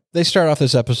 Okay. They start off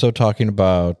this episode talking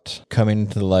about coming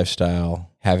into the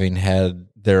lifestyle, having had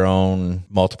their own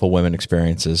multiple women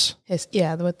experiences.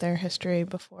 With their history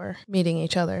before meeting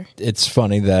each other. It's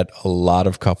funny that a lot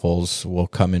of couples will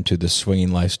come into the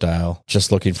swinging lifestyle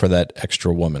just looking for that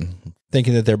extra woman,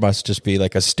 thinking that there must just be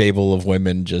like a stable of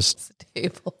women just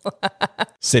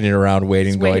sitting around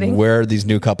waiting, going, where are these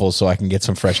new couples so I can get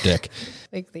some fresh dick?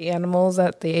 Like the animals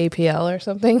at the APL or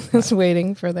something, just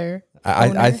waiting for their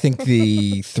I think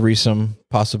the threesome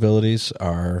possibilities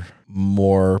are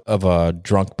more of a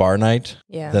drunk bar night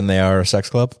than they are a sex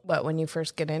club. But when you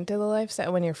first get into the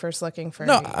lifestyle, when you're first looking for...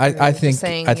 No, I think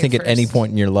at any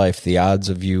point in your life, the odds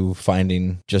of you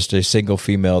finding just a single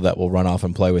female that will run off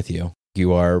and play with you,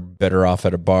 you are better off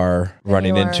at a bar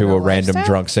running into a random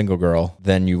drunk single girl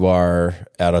than you are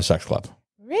at a sex club.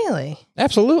 Really?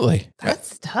 Absolutely.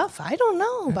 That's tough. I don't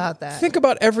know about that. Think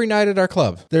about every night at our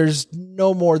club. There's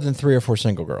no more than 3 or 4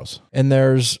 single girls. And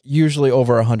there's usually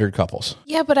over 100 couples.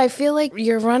 Yeah, but I feel like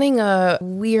you're running a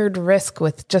weird risk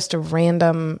with just a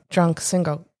random drunk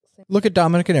single. Look at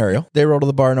Dominic and Ariel. They roll to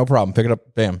the bar, no problem. Pick it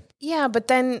up, bam. Yeah, but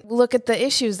then look at the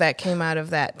issues that came out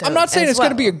of that. I'm not saying it's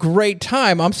going to be a great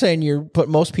time. I'm saying but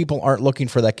most people aren't looking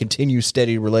for that continued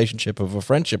steady relationship of a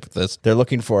friendship with this. They're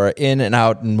looking for an in and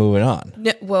out and moving on.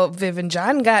 No, well, Viv and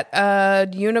John got a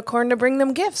unicorn to bring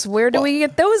them gifts. Where do we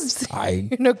get those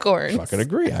unicorns? I fucking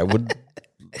agree. I would...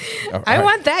 I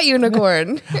want that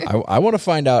unicorn. I want to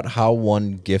find out how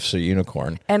one gifts a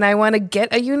unicorn. And I want to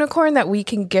get a unicorn that we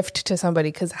can gift to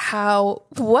somebody. Because I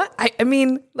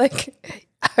mean,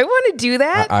 I want to do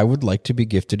that. I would like to be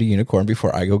gifted a unicorn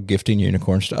before I go gifting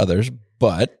unicorns to others,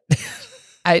 but...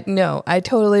 I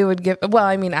totally would give. Well,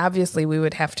 I mean, obviously we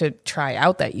would have to try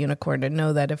out that unicorn to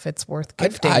know that if it's worth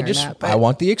gifting or not. But I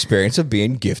want the experience of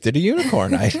being gifted a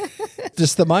unicorn.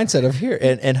 Just the mindset of here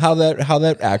and how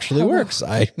that actually works.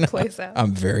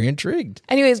 I'm very intrigued.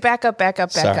 Anyways, back up.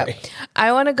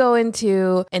 I want to go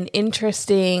into an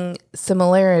interesting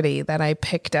similarity that I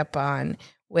picked up on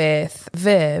with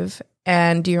Viv.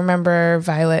 And do you remember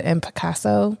Violet and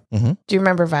Picasso? Mm-hmm. Do you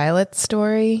remember Violet's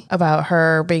story about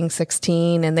her being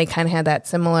 16 and they kind of had that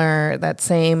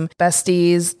same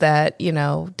besties that,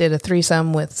 did a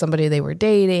threesome with somebody they were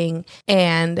dating.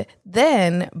 And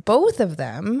then both of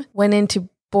them went into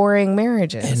boring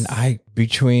marriages. And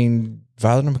between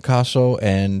Violet and Picasso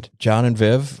and John and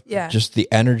Viv, just the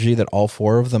energy that all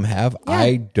 4 of them have,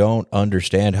 I don't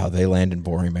understand how they land in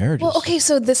boring marriages. Well, okay,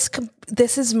 so this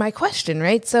is my question,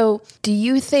 right? So do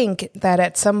you think that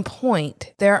at some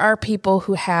point there are people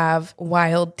who have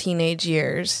wild teenage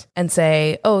years and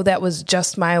say, oh, that was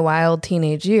just my wild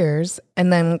teenage years,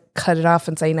 and then cut it off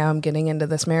and say, now I'm getting into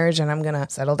this marriage and I'm going to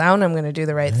settle down, I'm going to do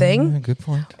the right thing? Good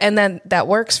point. And then that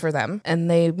works for them and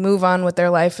they move on with their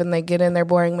life and they get in their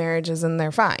boring marriages and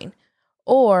they're fine.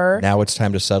 Or now it's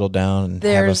time to settle down and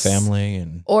have a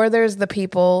family. Or there's the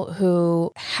people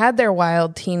who had their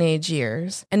wild teenage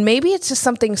years and maybe it's just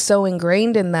something so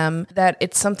ingrained in them that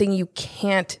it's something you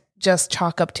can't just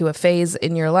chalk up to a phase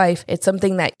in your life. It's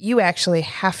something that you actually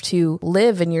have to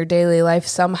live in your daily life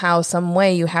somehow, some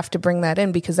way. You have to bring that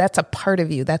in because that's a part of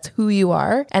you. That's who you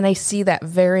are. And I see that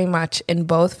very much in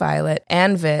both Violet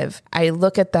and Viv. I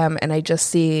look at them and I just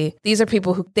see these are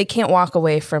people who they can't walk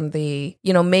away from the,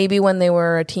 maybe when they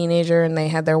were a teenager and they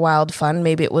had their wild fun,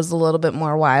 maybe it was a little bit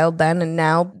more wild then. And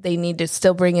now they need to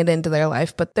still bring it into their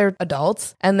life, but they're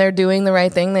adults and they're doing the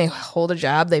right thing. They hold a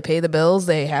job, they pay the bills,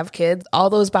 they have kids,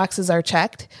 all those boxes are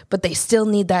checked, but they still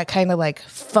need that kind of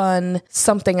fun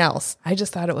something else. I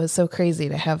just thought it was so crazy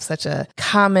to have such a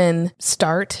common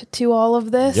start to all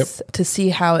of this, to see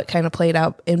how it kind of played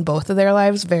out in both of their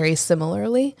lives very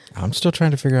similarly. I'm still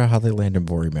trying to figure out how they land in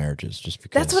boring marriages, just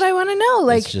because that's what I want to know.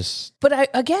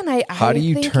 How do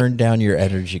you turn down your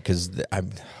energy? Because that's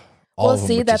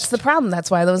the problem. That's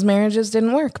why those marriages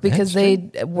didn't work because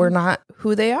they were not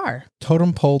who they are.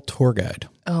 Totem pole tour guide.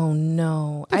 Oh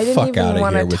no, I didn't even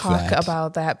want to talk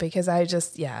about that because I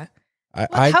just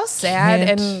how sad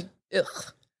and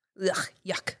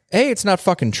yuck. Hey, it's not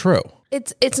fucking true.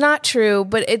 It's not true,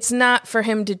 but it's not for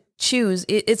him to choose.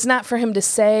 It's not for him to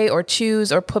say or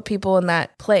choose or put people in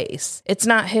that place. It's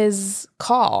not his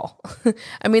call.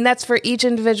 I mean, that's for each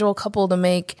individual couple to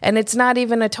make, and it's not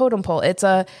even a totem pole. It's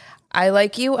I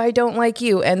like you, I don't like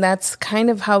you. And that's kind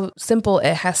of how simple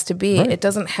it has to be. Right. It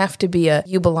doesn't have to be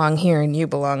you belong here and you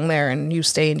belong there and you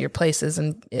stay in your places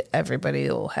and everybody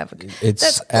will have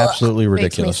It's absolutely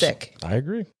ridiculous. Makes me sick. I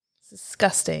agree. It's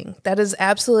disgusting. That is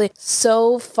absolutely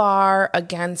so far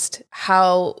against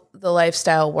how the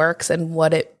lifestyle works and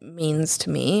what it means to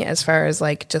me as far as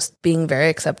like just being very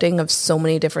accepting of so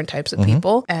many different types of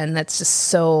people. And that's just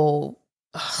so...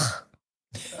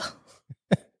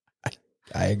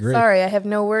 I agree. Sorry, I have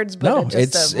no words. But no,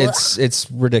 it's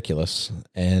ridiculous,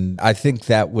 and I think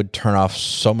that would turn off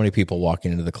so many people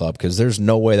walking into the club because there's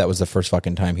no way that was the first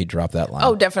fucking time he dropped that line.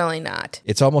 Oh, definitely not.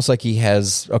 It's almost like he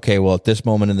has, okay, well, at this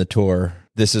moment in the tour,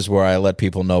 this is where I let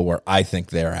people know where I think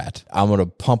they're at. I'm going to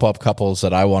pump up couples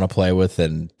that I want to play with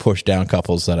and push down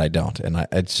couples that I don't, and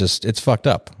it's fucked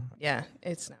up. Yeah,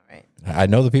 it's not right. I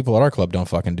know the people at our club don't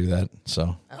fucking do that,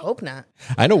 so. I hope not.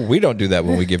 I know we don't do that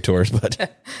when we give tours, but.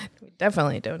 We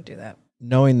definitely don't do that.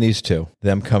 Knowing these two,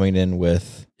 them coming in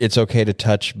with, it's okay to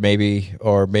touch maybe,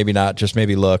 or maybe not, just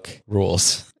maybe look,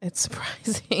 rules. It's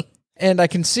surprising. And I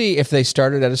can see if they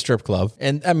started at a strip club,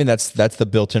 and I mean, that's the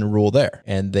built-in rule there.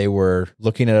 And they were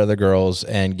looking at other girls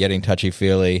and getting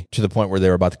touchy-feely to the point where they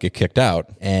were about to get kicked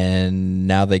out. And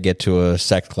now they get to a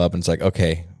sex club and it's like,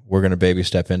 okay, we're going to baby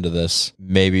step into this.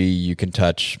 Maybe you can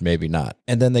touch, maybe not.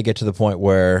 And then they get to the point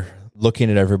where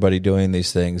looking at everybody doing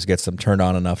these things gets them turned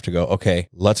on enough to go, okay,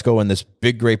 let's go in this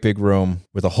great big room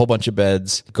with a whole bunch of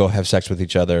beds, go have sex with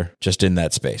each other just in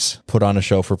that space. Put on a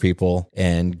show for people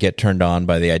and get turned on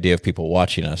by the idea of people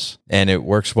watching us. And it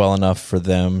works well enough for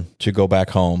them to go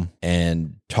back home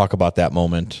and talk about that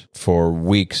moment for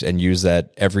weeks and use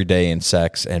that every day in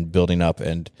sex and building up.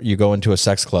 And you go into a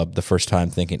sex club the first time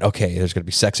thinking, okay, there's going to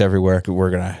be sex everywhere. We're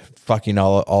going to fucking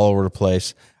all over the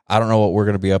place. I don't know what we're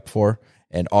going to be up for.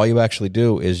 And all you actually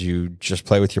do is you just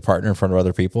play with your partner in front of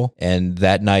other people. And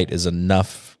that night is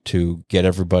enough to get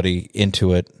everybody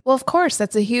into it. Well, of course,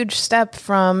 that's a huge step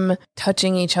from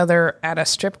touching each other at a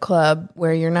strip club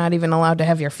where you're not even allowed to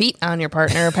have your feet on your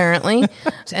partner, apparently.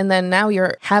 And then now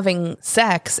you're having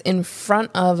sex in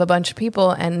front of a bunch of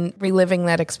people and reliving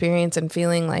that experience and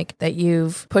feeling like that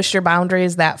you've pushed your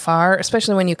boundaries that far,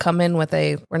 especially when you come in with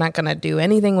a, we're not going to do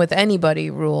anything with anybody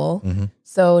rule. Mm-hmm.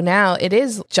 So now it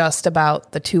is just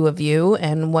about the two of you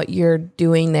and what you're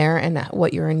doing there and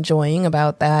what you're enjoying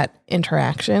about that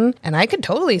interaction. And I could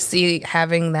totally see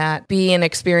having that be an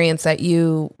experience that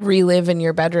you relive in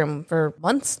your bedroom for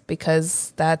months,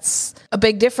 because that's a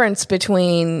big difference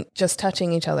between just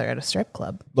touching each other at a strip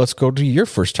club. Let's go to your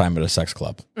first time at a sex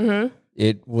club. Mm-hmm.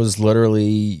 It was literally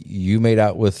you made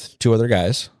out with two other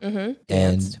guys. Mm-hmm.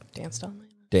 Danced all night.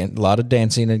 A lot of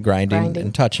dancing and grinding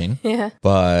and touching. Yeah.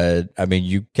 But, I mean,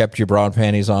 you kept your bra and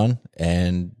panties on,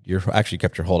 and you actually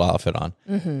kept your whole outfit on.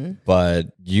 Mm-hmm. But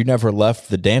you never left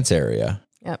the dance area.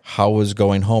 Yep. How was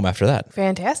going home after that?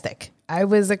 Fantastic. I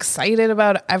was excited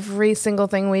about every single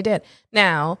thing we did.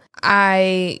 Now,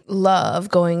 I love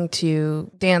going to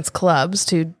dance clubs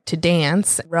to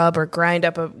dance, rub or grind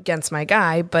up against my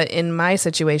guy. But in my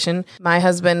situation, my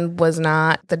husband was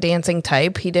not the dancing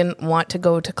type. He didn't want to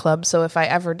go to clubs. So if I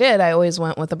ever did, I always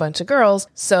went with a bunch of girls.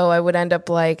 So I would end up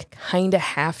like kind of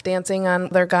half dancing on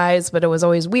other guys, but it was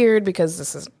always weird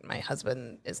because my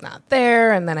husband is not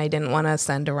there. And then I didn't want to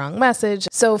send a wrong message.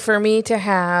 So for me to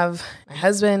have my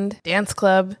husband, dance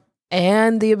club,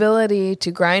 and the ability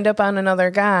to grind up on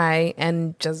another guy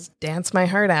and just dance my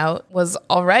heart out was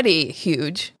already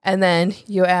huge. And then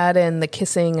you add in the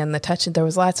kissing and the touching. There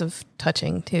was lots of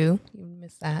touching too. You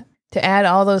missed that. To add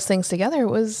all those things together, it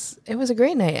was a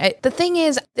great night. The thing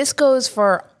is, this goes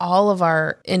for all of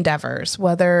our endeavors,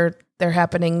 whether they're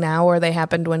happening now or they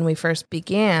happened when we first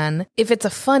began. If it's a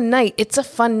fun night, it's a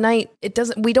fun night.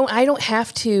 I don't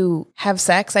have to have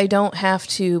sex. I don't have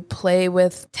to play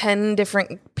with 10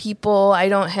 different people. I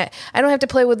don't have to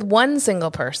play with one single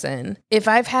person. If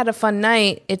I've had a fun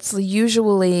night, it's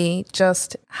usually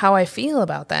just how I feel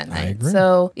about that night. I agree.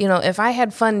 So, if I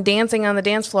had fun dancing on the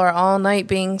dance floor all night,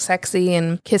 being sexy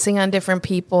and kissing on different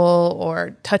people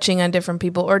or touching on different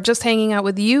people or just hanging out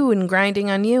with you and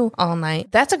grinding on you all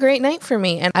night, that's a great night for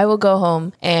me, and I will go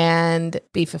home and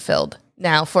be fulfilled.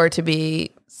 Now, for it to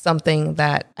be something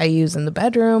that I use in the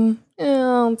bedroom,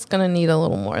 it's going to need a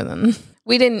little more than...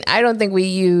 I don't think we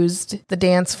used the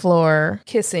dance floor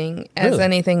kissing as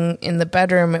anything in the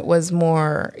bedroom. It was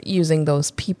more using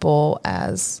those people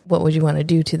as what would you want to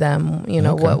do to them?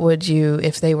 What would you,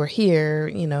 if they were here,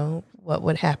 what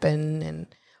would happen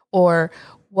or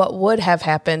what would have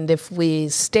happened if we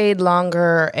stayed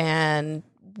longer and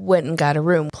went and got a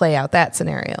room, play out that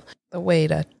scenario. The way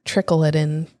to trickle it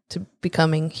into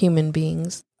becoming human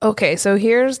beings. Okay, so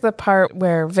here's the part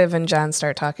where Viv and John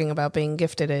start talking about being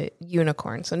gifted a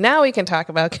unicorn. So now we can talk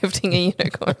about gifting a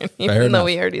unicorn, even though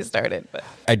we already started. But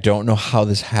I don't know how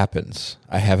this happens.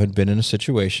 I haven't been in a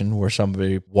situation where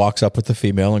somebody walks up with the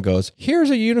female and goes,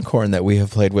 here's a unicorn that we have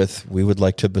played with. We would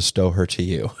like to bestow her to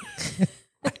you.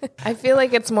 I feel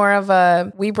like it's more of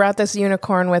a, we brought this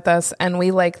unicorn with us and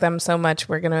we like them so much,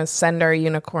 we're going to send our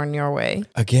unicorn your way.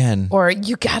 Again. Or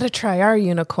you got to try our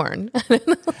unicorn.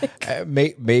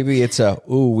 Maybe it's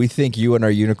we think you and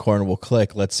our unicorn will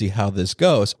click. Let's see how this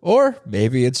goes. Or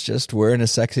maybe it's just we're in a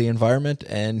sexy environment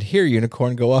and here,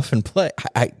 unicorn, go off and play.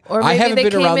 Or maybe I haven't they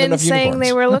been came around in enough saying unicorns.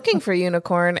 they were looking for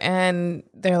unicorn and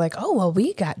they're like, oh, well,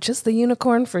 we got just the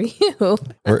unicorn for you.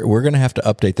 We're going to have to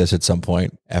update this at some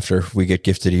point after we get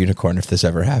gifted a unicorn, if this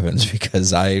ever happens,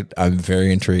 because I'm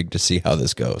very intrigued to see how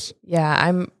this goes. Yeah,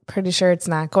 I'm pretty sure it's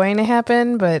not going to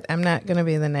happen, but I'm not going to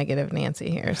be the negative Nancy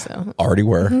here. So already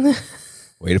were.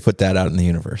 Way to put that out in the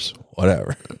universe.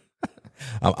 Whatever.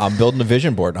 I'm building a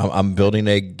vision board. I'm building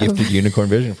a gifted unicorn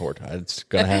vision board. It's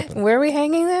going to happen. Where are we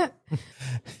hanging that?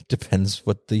 Depends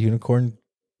what the unicorn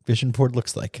vision board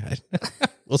looks like.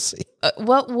 We'll see.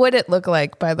 What would it look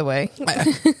like, by the way?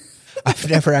 I've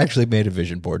never actually made a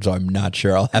vision board, so I'm not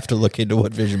sure. I'll have to look into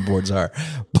what vision boards are.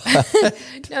 But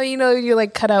no, you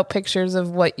like cut out pictures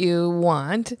of what you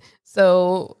want.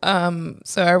 So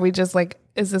are we just like,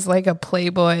 is this like a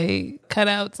Playboy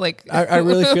cutouts? Like, I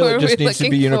really feel it just needs to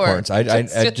be unicorns.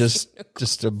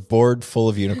 Just a board full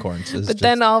of unicorns. But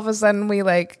then all of a sudden we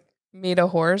like meet a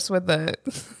horse with a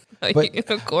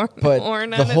unicorn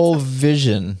horn on the whole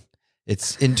vision,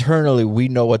 it's internally, we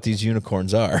know what these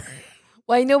unicorns are.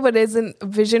 Well, I know, but isn't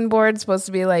vision board supposed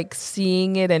to be like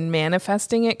seeing it and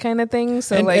manifesting it kind of thing?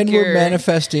 So we're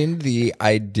manifesting the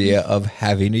idea of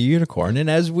having a unicorn. And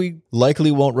as we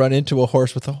likely won't run into a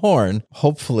horse with a horn,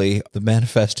 hopefully the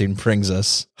manifesting brings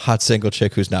us hot single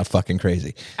chick who's not fucking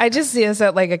crazy. I just see us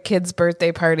at like a kid's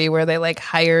birthday party where they like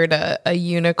hired a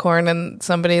unicorn and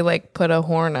somebody like put a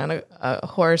horn on a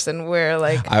horse, and we're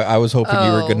like, I was hoping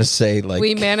you were going to say like,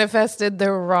 we manifested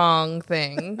the wrong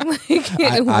thing.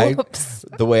 Whoops.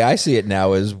 The way I see it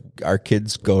now is our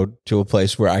kids go to a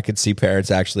place where I could see parents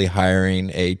actually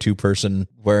hiring a 2-person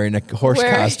wearing a horse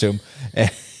costume.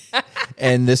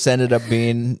 And this ended up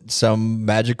being some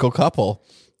magical couple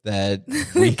that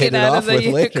we hit it off with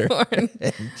later.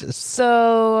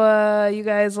 So you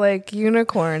guys like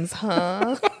unicorns,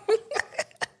 huh?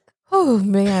 Oh,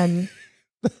 man.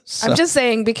 So, I'm just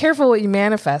saying, be careful what you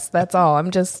manifest. That's all.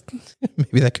 I'm just...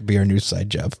 Maybe that could be our new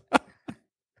side job.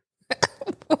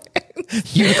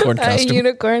 Unicorn costume.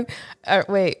 Unicorn.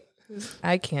 Wait,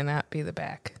 I cannot be the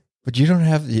back. But you don't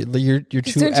have. You're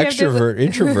too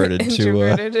introverted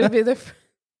to be the.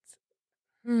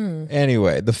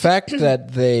 Anyway, the fact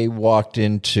that they walked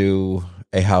into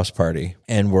a house party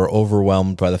and were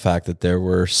overwhelmed by the fact that there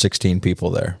were 16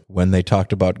 people there when they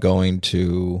talked about going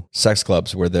to sex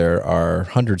clubs where there are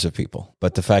hundreds of people.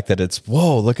 But the fact that it's,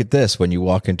 whoa, look at this, when you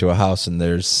walk into a house and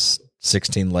there's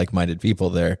 16 like-minded people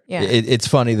there. Yeah. It's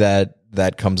funny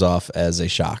that comes off as a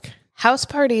shock. House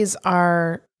parties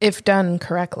are, if done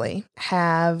correctly,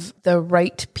 have the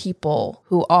right people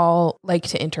who all like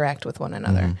to interact with one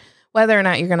another. Mm-hmm. Whether or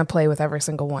not you're going to play with every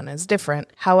single one is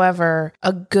different. However,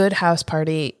 a good house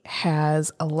party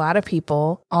has a lot of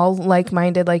people, all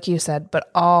like-minded, like you said,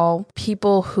 but all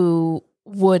people who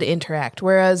would interact.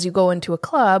 Whereas you go into a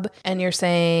club and you're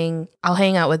saying, I'll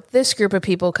hang out with this group of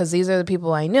people because these are the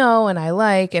people I know and I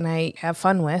like and I have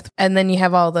fun with. And then you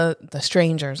have all the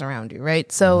strangers around you, right?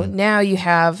 So now you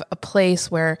have a place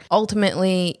where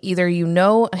ultimately either you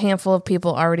know a handful of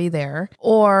people already there,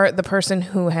 or the person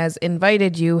who has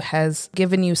invited you has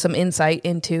given you some insight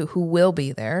into who will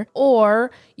be there,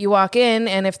 or you walk in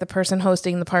and if the person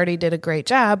hosting the party did a great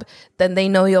job, then they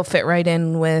know you'll fit right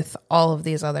in with all of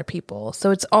these other people.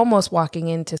 So it's almost walking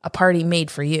into a party made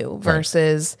for you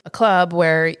versus a club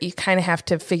where you kind of have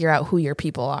to figure out who your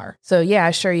people are. So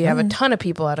yeah, sure, you have a ton of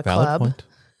people at a club.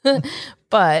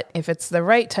 But if it's the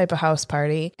right type of house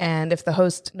party and if the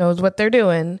host knows what they're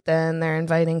doing, then they're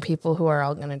inviting people who are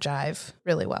all going to jive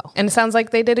really well. And it sounds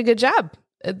like they did a good job.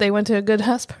 They went to a good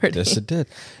house party. Yes, it did.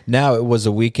 Now, it was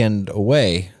a weekend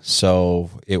away, so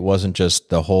it wasn't just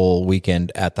the whole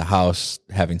weekend at the house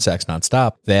having sex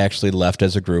nonstop. They actually left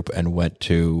as a group and went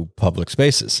to public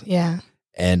spaces. Yeah.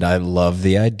 And I love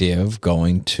the idea of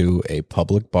going to a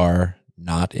public bar,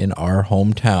 not in our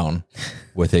hometown,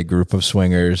 with a group of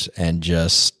swingers and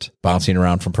just bouncing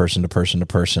around from person to person to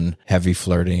person, heavy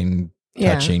flirting,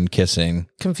 touching, kissing.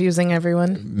 Confusing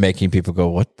everyone. Making people go,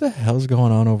 what the hell's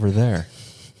going on over there?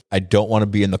 I don't want to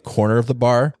be in the corner of the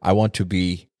bar. I want to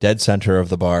be dead center of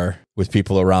the bar with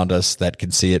people around us that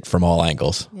can see it from all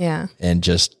angles. Yeah. And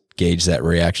just gauge that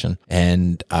reaction.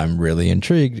 And I'm really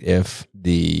intrigued if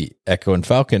the Echo and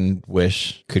Falcon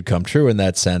wish could come true in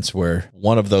that sense, where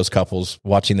one of those couples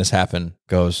watching this happen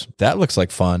goes, that looks like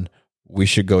fun. We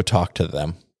should go talk to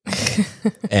them.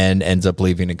 and ends up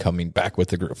leaving and coming back with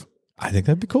the group. I think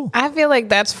that'd be cool. I feel like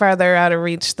that's farther out of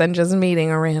reach than just meeting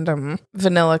a random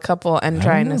vanilla couple and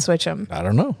trying to switch them. I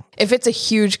don't know. If it's a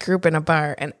huge group in a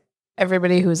bar and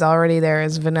everybody who's already there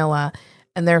is vanilla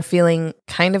and they're feeling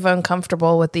kind of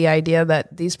uncomfortable with the idea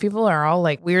that these people are all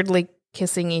like weirdly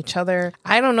kissing each other.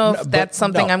 I don't know if that's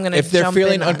something I'm going to jump in on. If they're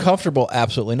feeling uncomfortable,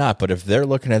 absolutely not. But if they're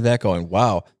looking at that going,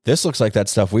 wow, this looks like that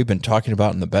stuff we've been talking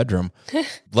about in the bedroom.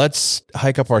 Let's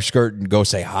hike up our skirt and go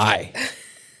say hi.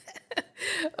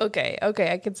 Okay,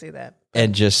 I can see that.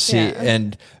 And just see,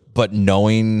 but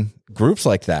knowing groups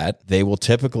like that, they will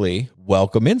typically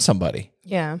welcome in somebody.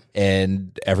 Yeah.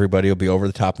 And everybody will be over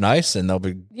the top nice and they'll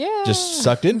be just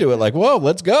sucked into it like, whoa,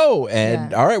 let's go.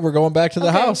 And all right, we're going back to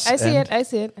the house. I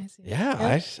see it.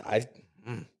 Yeah.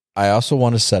 I also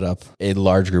want to set up a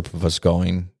large group of us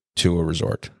going to a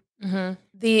resort. Mm-hmm.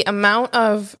 The amount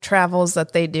of travels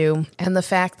that they do and the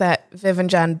fact that Viv and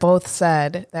John both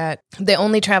said that they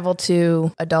only travel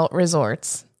to adult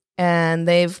resorts. And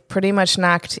they've pretty much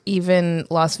knocked even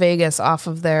Las Vegas off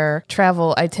of their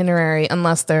travel itinerary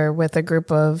unless they're with a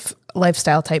group of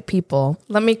lifestyle type people.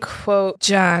 Let me quote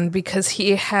John because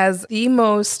he has the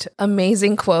most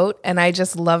amazing quote and I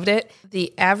just loved it.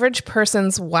 The average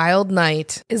person's wild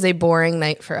night is a boring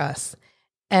night for us.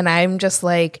 And I'm just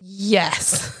like,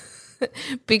 yes.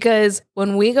 Because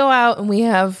when we go out and we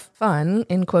have fun,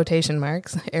 in quotation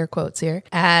marks, air quotes here,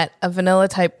 at a vanilla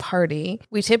type party,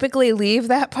 we typically leave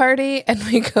that party and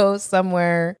we go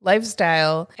somewhere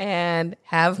lifestyle and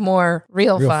have more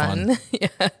real fun.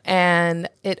 Yeah. And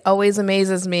it always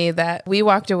amazes me that we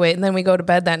walked away and then we go to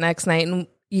bed that next night and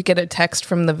you get a text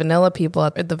from the vanilla people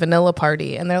at the vanilla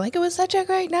party and they're like, it was such a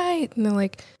great night. And they're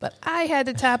like, but I had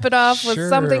to top it off with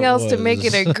something else to make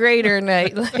it a greater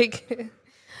night. Like...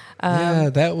 yeah,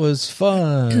 that was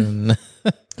fun.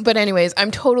 But anyways,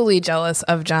 I'm totally jealous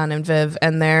of John and Viv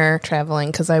and their traveling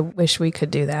because I wish we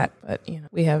could do that. But,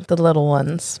 we have the little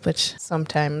ones, which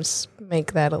sometimes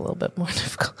make that a little bit more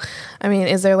difficult. I mean,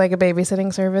 is there like a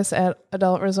babysitting service at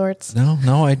adult resorts?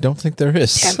 No, I don't think there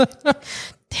is.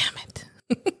 Damn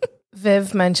it.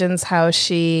 Viv mentions how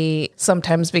she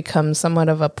sometimes becomes somewhat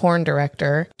of a porn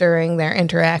director during their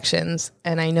interactions.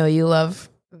 And I know you love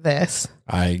this.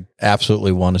 I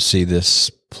absolutely want to see this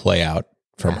play out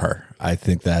from her. I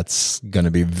think that's going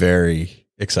to be very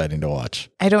exciting to watch.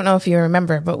 I don't know if you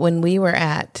remember, but when we were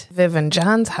at Viv and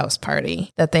John's house party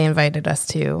that they invited us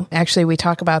to, actually we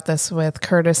talk about this with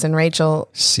Curtis and Rachel.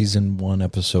 Season 1,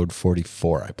 episode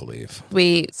 44, I believe.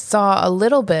 We saw a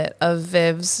little bit of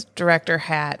Viv's director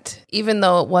hat, even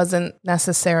though it wasn't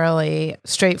necessarily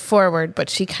straightforward, but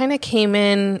she kind of came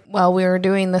in while we were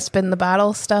doing the spin the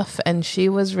bottle stuff and she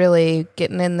was really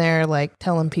getting in there, like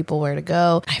telling people where to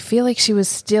go. I feel like she was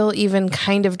still even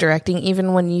kind of directing,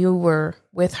 even when you were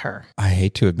with her. I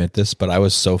hate to admit this, but I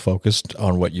was so focused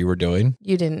on what you were doing.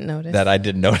 You didn't notice. That I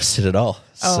didn't notice it at all.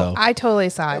 Oh, so. I totally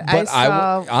saw it. But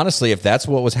honestly, if that's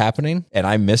what was happening and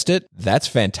I missed it, that's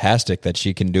fantastic that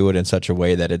she can do it in such a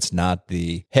way that it's not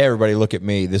the, hey, everybody look at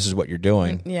me, this is what you're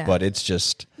doing. Yeah. But it's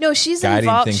just no, she's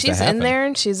involved. She's in there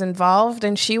and she's involved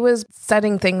and she was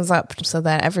setting things up so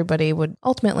that everybody would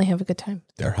ultimately have a good time.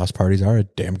 Their house parties are a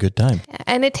damn good time.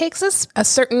 And it takes us a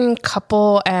certain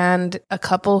couple and a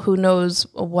couple who knows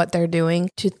what they're doing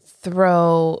to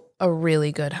throw a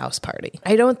really good house party.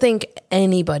 I don't think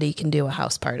anybody can do a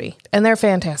house party. And they're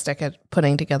fantastic at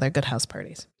putting together good house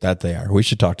parties. That they are. We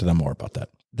should talk to them more about that.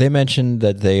 They mentioned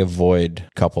that they avoid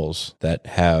couples that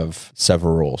have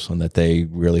several rules and that they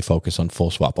really focus on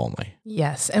full swap only.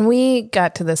 Yes. And we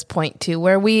got to this point too,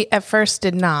 where we at first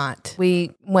did not.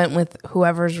 We went with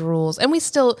whoever's rules and we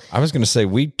still... I was going to say,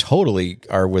 we totally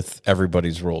are with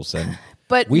everybody's rules and...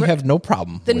 But we have no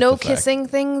problem. The no kissing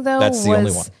thing, though, that's the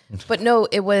only one. But no,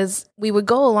 it was, we would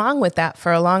go along with that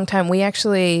for a long time. We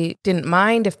actually didn't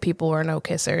mind if people were no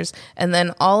kissers. And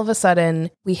then all of a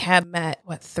sudden, we had met,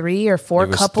 3 or 4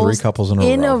 couples? 3 couples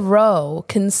in a row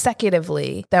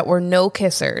consecutively that were no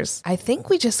kissers. I think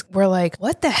we just were like,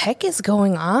 what the heck is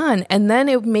going on? And then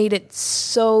it made it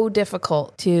so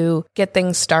difficult to get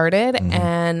things started. Mm-hmm.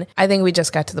 And I think we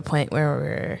just got to the point where we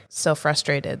were so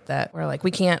frustrated that we're like,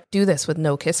 we can't do this with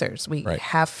no kissers. We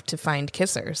have to find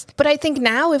kissers. But I think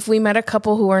now if we met a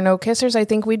couple who are no kissers, I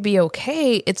think we'd be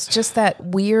okay. It's just that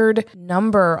weird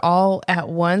number all at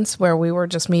once where we were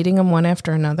just meeting them one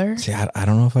after another. See, I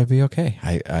don't know if I'd be okay.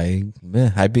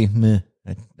 I'd be meh.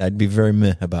 I'd be very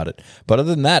meh about it. But other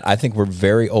than that, I think we're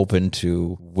very open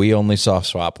to we only soft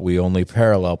swap, we only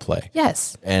parallel play.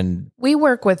 Yes. And we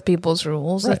work with people's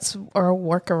rules, right. Or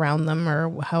work around them,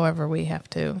 or however we have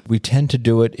to. We tend to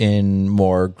do it in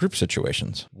more group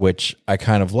situations, which I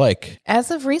kind of like.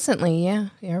 As of recently, yeah,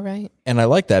 you're right. And I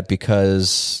like that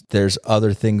because there's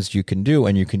other things you can do,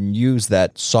 and you can use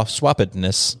that soft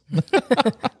swappedness.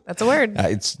 That's a word.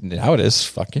 It's how it is,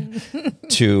 fucking,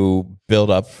 to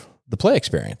build up the play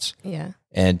experience. Yeah.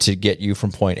 And to get you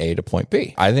from point A to point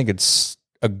B. I think it's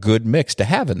a good mix to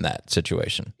have in that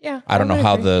situation. Yeah. I don't know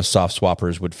how the soft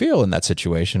swappers would feel in that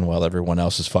situation while everyone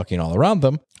else is fucking all around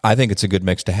them. I think it's a good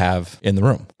mix to have in the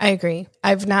room. I agree.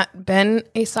 I've not been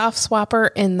a soft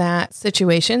swapper in that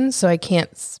situation, so I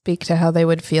can't speak to how they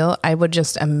would feel. I would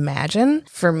just imagine,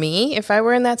 for me, if I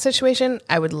were in that situation,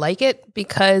 I would like it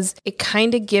because it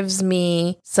kind of gives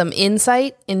me some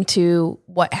insight into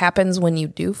what happens when you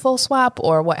do full swap,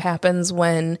 or what happens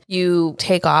when you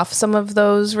take off some of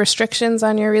those restrictions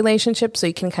on your relationship, so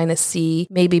you can kind of see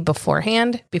maybe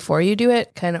beforehand, before you do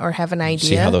it, or have an idea.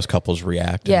 See how those couples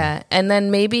react. Yeah. And then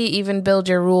maybe even build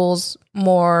your rules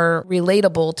more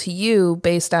relatable to you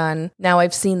based on, now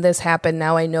I've seen this happen.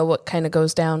 Now I know what kind of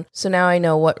goes down. So now I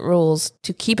know what rules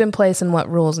to keep in place and what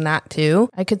rules not to.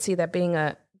 I could see that being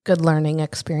a good learning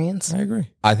experience. I agree.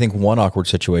 I think one awkward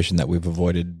situation that we've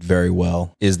avoided very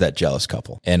well is that jealous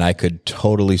couple. And I could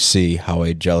totally see how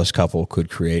a jealous couple could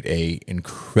create a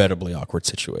incredibly awkward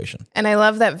situation. And I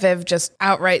love that Viv just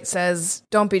outright says,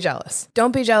 don't be jealous.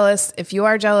 Don't be jealous. If you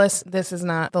are jealous, this is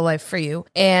not the life for you.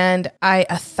 And I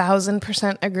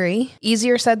 1,000% agree.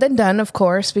 Easier said than done, of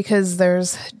course, because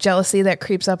there's jealousy that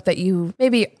creeps up that you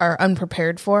maybe are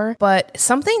unprepared for. But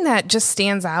something that just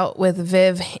stands out with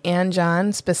Viv and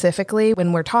John specifically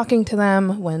when we're talking to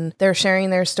them, when they're sharing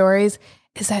their stories,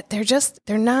 is that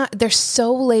they're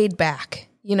so laid back,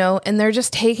 and they're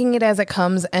just taking it as it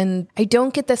comes. And I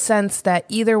don't get the sense that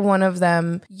either one of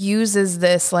them uses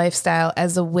this lifestyle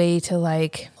as a way to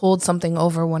hold something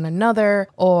over one another,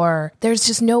 or there's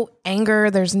just no anger.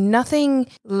 There's nothing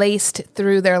laced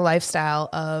through their lifestyle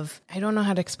of, I don't know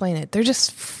how to explain it. They're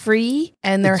just free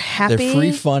and they're happy. They're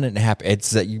free, fun, and happy.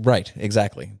 It's right.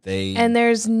 Exactly. And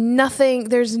there's nothing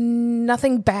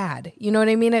bad. You know what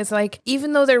I mean? It's like,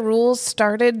 even though their rules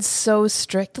started so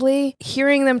strictly,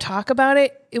 hearing them talk about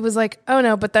it, it was like, oh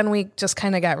no, but then we just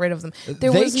kind of got rid of them. They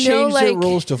changed their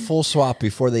rules to full swap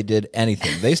before they did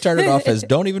anything. They started off as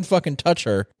don't even fucking touch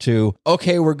her to,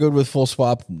 okay, we're good with full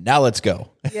swap. Now let's go.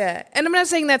 Yeah. And I'm not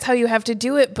saying that's how you have to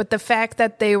do it, but the fact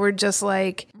that they were just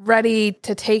ready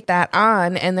to take that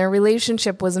on and their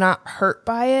relationship was not hurt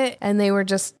by it. And they were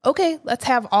just, okay, let's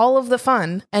have all of the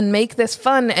fun and make this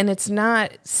fun. And it's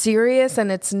not serious,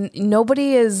 and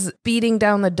nobody is beating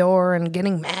down the door and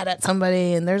getting mad at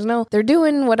somebody. And they're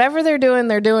doing whatever they're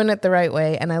doing it the right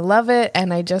way. And I love it.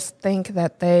 And I just think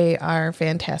that they are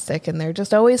fantastic, and they're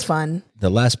just always fun. The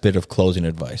last bit of closing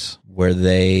advice, where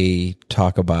they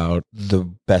talk about the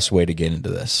best way to get into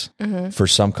this. Mm-hmm. For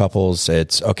some couples,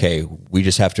 it's, okay, we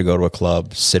just have to go to a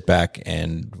club, sit back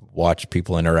and watch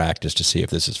people interact just to see if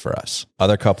this is for us.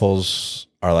 Other couples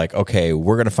are like, okay,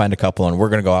 we're going to find a couple and we're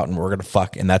going to go out and we're going to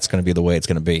fuck, and that's going to be the way it's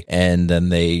going to be. And then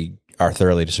they are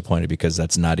thoroughly disappointed because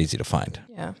that's not easy to find.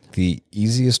 Yeah. The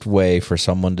easiest way for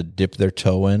someone to dip their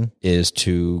toe in is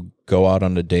to go out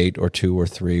on a date or 2 or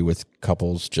 3 with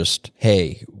couples. Just,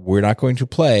 hey, we're not going to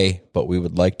play, but we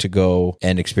would like to go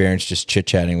and experience just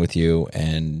chit-chatting with you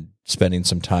and spending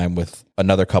some time with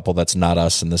another couple that's not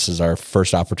us, and this is our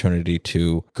first opportunity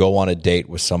to go on a date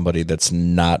with somebody that's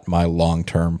not my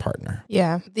long-term partner.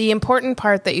 Yeah. The important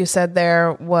part that you said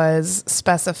there was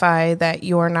specify that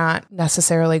you're not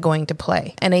necessarily going to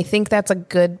play. And I think that's a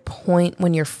good point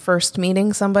when you're first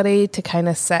meeting somebody to kind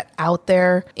of set out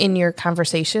there in your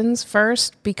conversations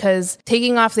first, because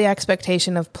taking off the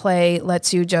expectation of play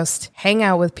lets you just hang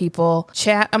out with people,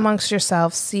 chat amongst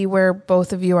yourselves, see where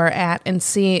both of you are at, and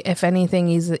see if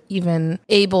anything is even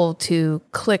able to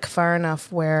click far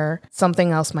enough where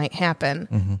something else might happen.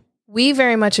 Mm-hmm. We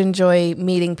very much enjoy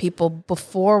meeting people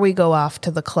before we go off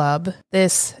to the club.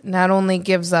 This not only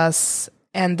gives us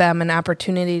and them an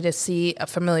opportunity to see a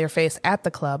familiar face at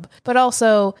the club, but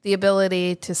also the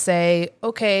ability to say,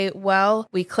 okay, well,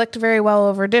 we clicked very well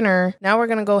over dinner. Now we're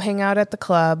going to go hang out at the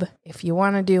club. If you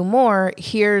want to do more,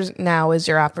 now is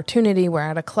your opportunity. We're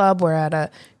at a club. We're at a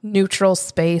neutral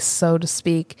space, so to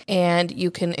speak, and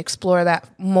you can explore that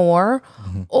more.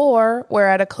 Or we're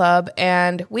at a club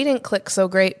and we didn't click so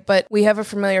great, but we have a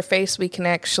familiar face we can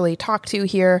actually talk to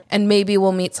here, and maybe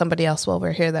we'll meet somebody else while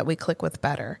we're here that we click with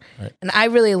better. Right. And I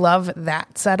really love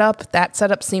that setup. That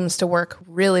setup seems to work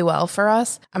really well for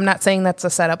us. I'm not saying that's a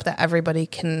setup that everybody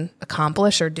can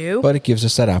accomplish or do, but it gives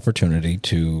us that opportunity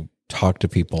to talk to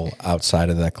people outside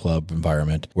of that club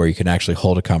environment where you can actually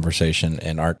hold a conversation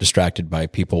and aren't distracted by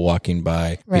people walking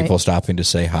by, people stopping to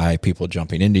say hi, people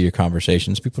jumping into your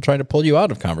conversations, people trying to pull you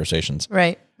out of conversations.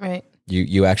 Right.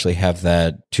 You actually have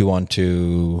that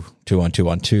 2-on-2,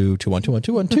 2-on-2-on-2, 2-on-2-on-2,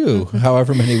 2-on-2,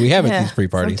 however many we have at these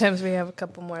pre-parties. Sometimes we have a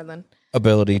couple more than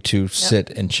ability to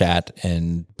sit and chat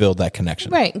and build that connection.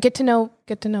 Right. Get to know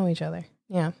each other.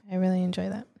 Yeah. I really enjoy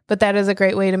that. But that is a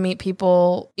great way to meet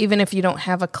people, even if you don't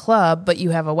have a club, but you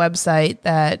have a website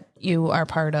that you are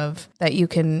part of, that you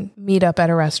can meet up at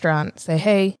a restaurant, say,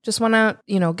 hey, just want to,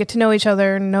 get to know each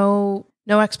other, no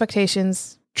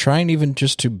expectations. Trying even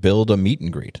just to build a meet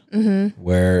and greet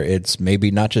where it's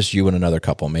maybe not just you and another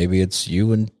couple, maybe it's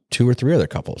you and 2 or 3 other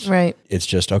couples. Right. It's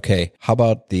just, okay, how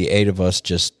about the 8 of us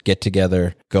just get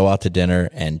together, go out to dinner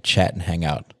and chat and hang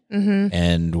out.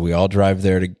 And we all drive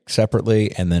there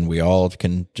separately, and then we all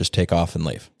can just take off and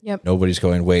leave. Yep. Nobody's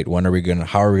going, wait, how are we going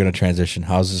to transition?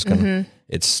 How's this going to,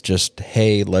 it's just,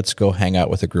 hey, let's go hang out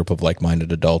with a group of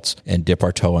like-minded adults and dip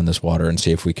our toe in this water and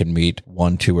see if we can meet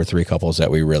 1, 2, or 3 couples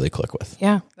that we really click with.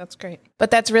 Yeah, that's great.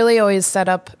 But that's really always set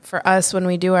up for us when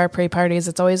we do our pre-parties.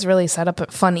 It's always really set up a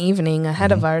fun evening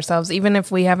ahead of ourselves. Even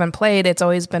if we haven't played, it's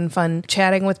always been fun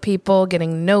chatting with people,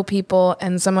 getting to know people,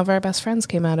 and some of our best friends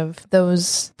came out of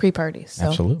those pre-parties. So,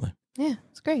 absolutely. Yeah,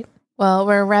 it's great. Well,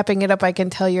 we're wrapping it up. I can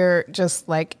tell you're just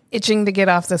like itching to get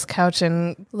off this couch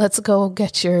and let's go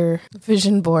get your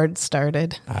vision board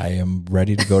started. I am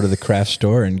ready to go to the craft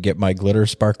store and get my glitter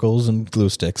sparkles and glue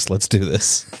sticks. Let's do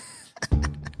this.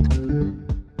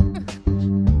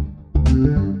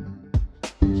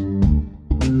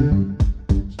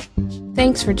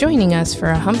 Thanks for joining us for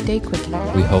a Hump Day Quickie.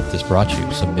 We hope this brought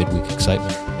you some midweek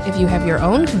excitement. If you have your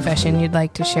own confession you'd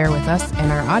like to share with us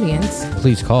and our audience,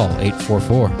 please call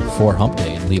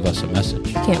 844-4HUMP-DAY and leave us a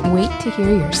message. Can't wait to hear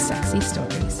your sexy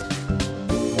stories.